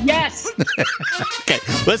 Yes. Okay,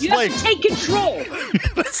 let's play. You have to take control.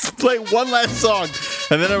 Let's play one last song,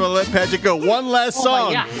 and then I'm gonna let Patrick go. One last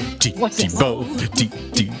song. What's this? Bo,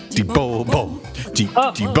 bo, bo.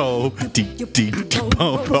 Bo.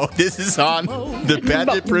 This is on the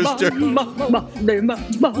Patrick Brewster.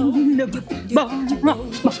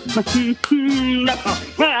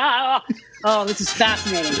 Oh, this is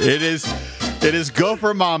fascinating. It is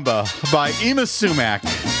Gopher Mamba by Yma Sumac.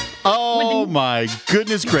 Oh my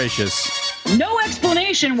goodness gracious. No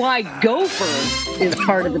explanation why Gopher is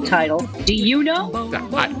part of the title. Do you know?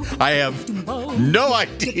 I have no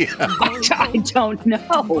idea. I don't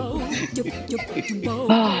know.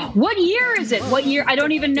 What year is it? What year? I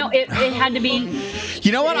don't even know. It had to be.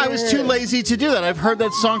 You know what? I was too lazy to do that. I've heard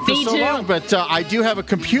that song for Me so too. long, but I do have a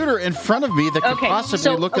computer in front of me that could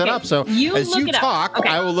possibly look that up. So as you talk,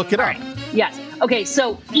 I will look it up. Yes. Okay,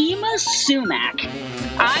 so Yma Sumac.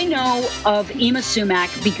 I know of Yma Sumac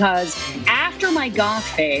because after my goth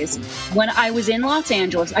phase, when I was in Los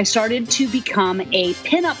Angeles, I started to become a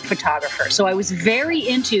pinup photographer. So I was very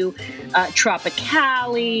into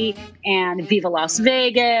Tropicali and Viva Las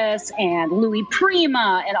Vegas and Louis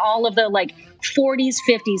Prima and all of the 40s,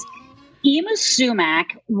 50s. Yma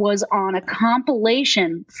Sumac was on a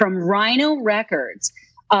compilation from Rhino Records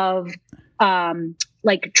of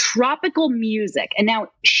tropical music. And now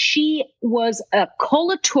she was a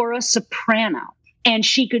coloratura soprano, and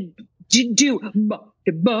she could do and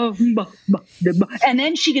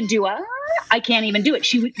then she could do I can't even do it.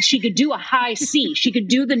 She could do a high C. She could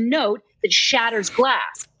do the note that shatters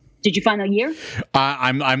glass. Did you find the year?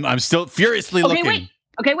 I'm still furiously looking.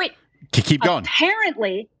 Okay, wait. Keep going.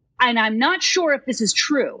 Apparently, and I'm not sure if this is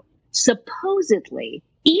true, supposedly,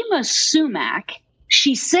 Yma Sumac,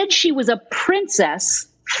 she said she was a princess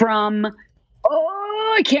from,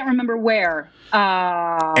 I can't remember where.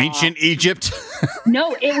 Ancient Egypt?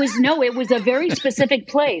 No, it was a very specific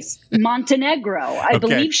place, Montenegro. I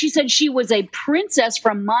believe she said she was a princess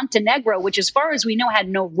from Montenegro, which as far as we know had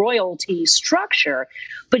no royalty structure.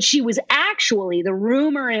 But she was actually, the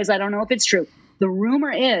rumor is, I don't know if it's true, the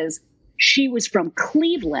rumor is she was from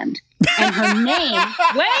Cleveland, and her name,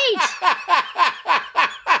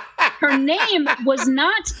 her name was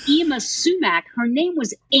not Yma Sumac. Her name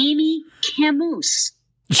was Amy Camus.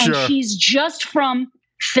 Sure. And she's just from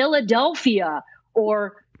Philadelphia,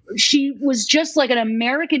 or she was just like an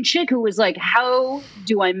American chick who was like, how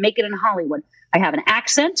do I make it in Hollywood? I have an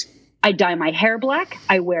accent. I dye my hair black.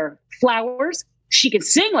 I wear flowers. She can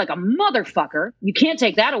sing like a motherfucker. You can't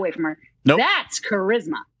take that away from her. Nope. That's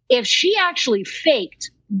charisma. If she actually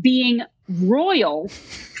faked being royal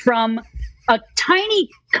from a tiny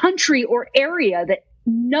country or area that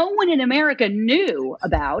no one in America knew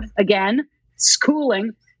about, again,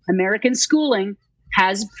 schooling, American schooling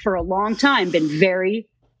has for a long time been very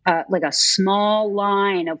like a small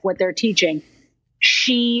line of what they're teaching.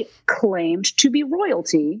 She claimed to be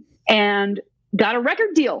royalty and got a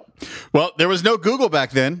record deal. Well, there was no Google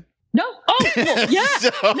back then. No. Oh, well, yeah.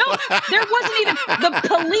 No, there wasn't even the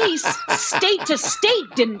police, state to state,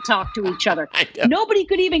 didn't talk to each other. Nobody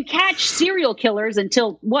could even catch serial killers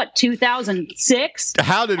until 2006?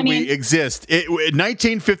 How did we exist?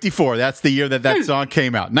 1954. That's the year that song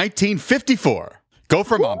came out. 1954. Go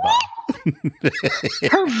for Mamba.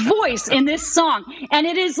 Her voice in this song, and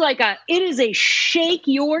it is a shake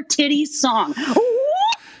your titties song.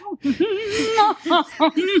 You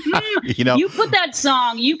put that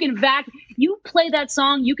song, you play that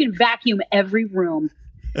song, you can vacuum every room.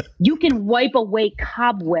 You can wipe away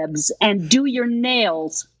cobwebs and do your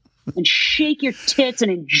nails and shake your tits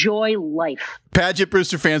and enjoy life. Paget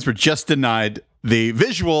Brewster fans were just denied the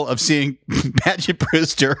visual of seeing Paget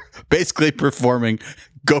Brewster basically performing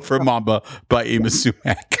Go for Mamba by Yma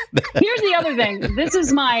Sumac. Here's the other thing. This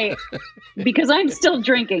is because I'm still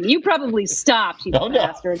drinking. You probably stopped, you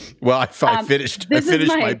bastard. Well, I finished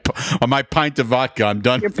my pint of vodka. I'm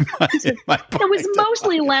done. It was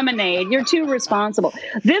mostly lemonade. You're too responsible.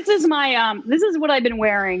 This is this is what I've been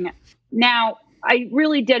wearing. Now, I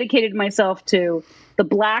really dedicated myself to the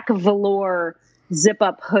black velour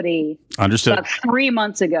zip-up hoodie. Understood. About 3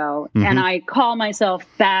 months ago, and I call myself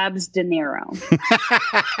Babs De Niro.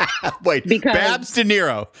 Wait, Babs De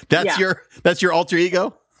Niro. That's your alter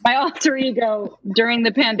ego? My alter ego during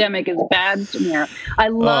the pandemic is Babs De Niro. I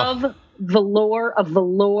love a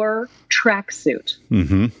velour tracksuit.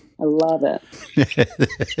 Mm-hmm. I love it.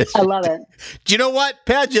 I love it. Do you know what,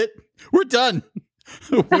 Paget? We're done.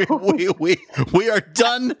 We are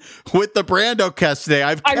done with the Brando cast today.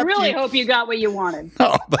 I really hope you got what you wanted.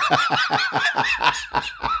 Oh.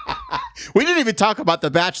 We didn't even talk about the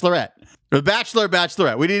Bachelorette. The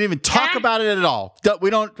Bachelorette. We didn't even talk about it at all. We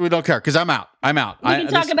don't care because I'm out. We can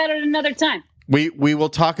talk about it another time. We will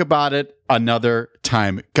talk about it another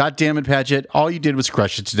time. God damn it, Paget. All you did was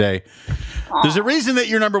crush it today. Aww. There's a reason that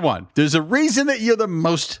you're number one. There's a reason that you're the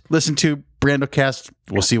most listened to Brandocast.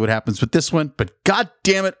 We'll see what happens with this one. But God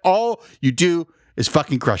damn it, all you do is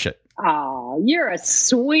fucking crush it. Oh, you're a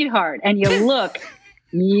sweetheart. And you look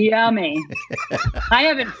yummy. I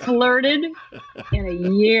haven't flirted in a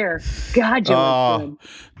year. God, you look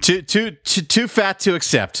good. Too fat to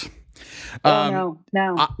accept. No,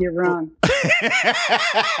 you're wrong.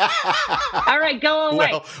 All right, go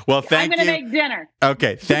away. Well, thank you. I'm going to make dinner.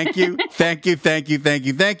 Okay, thank you. Thank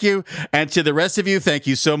you. And to the rest of you, thank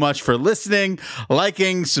you so much for listening,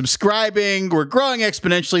 liking, subscribing. We're growing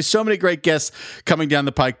exponentially. So many great guests coming down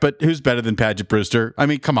the pike, but who's better than Paget Brewster? I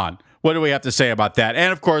mean, come on. What do we have to say about that?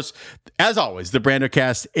 And of course, as always, the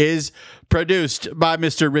BrandoCast is produced by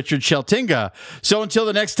Mr. Richard Sheltinga. So until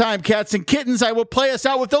the next time, cats and kittens, I will play us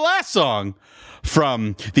out with the last song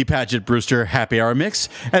from the Paget Brewster Happy Hour mix,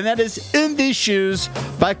 and that is In These Shoes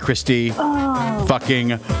by Christy fucking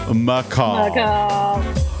McCall.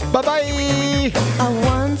 Bye-bye. I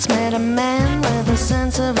once met a man with a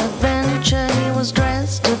sense of adventure. He was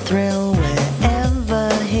dressed to thrill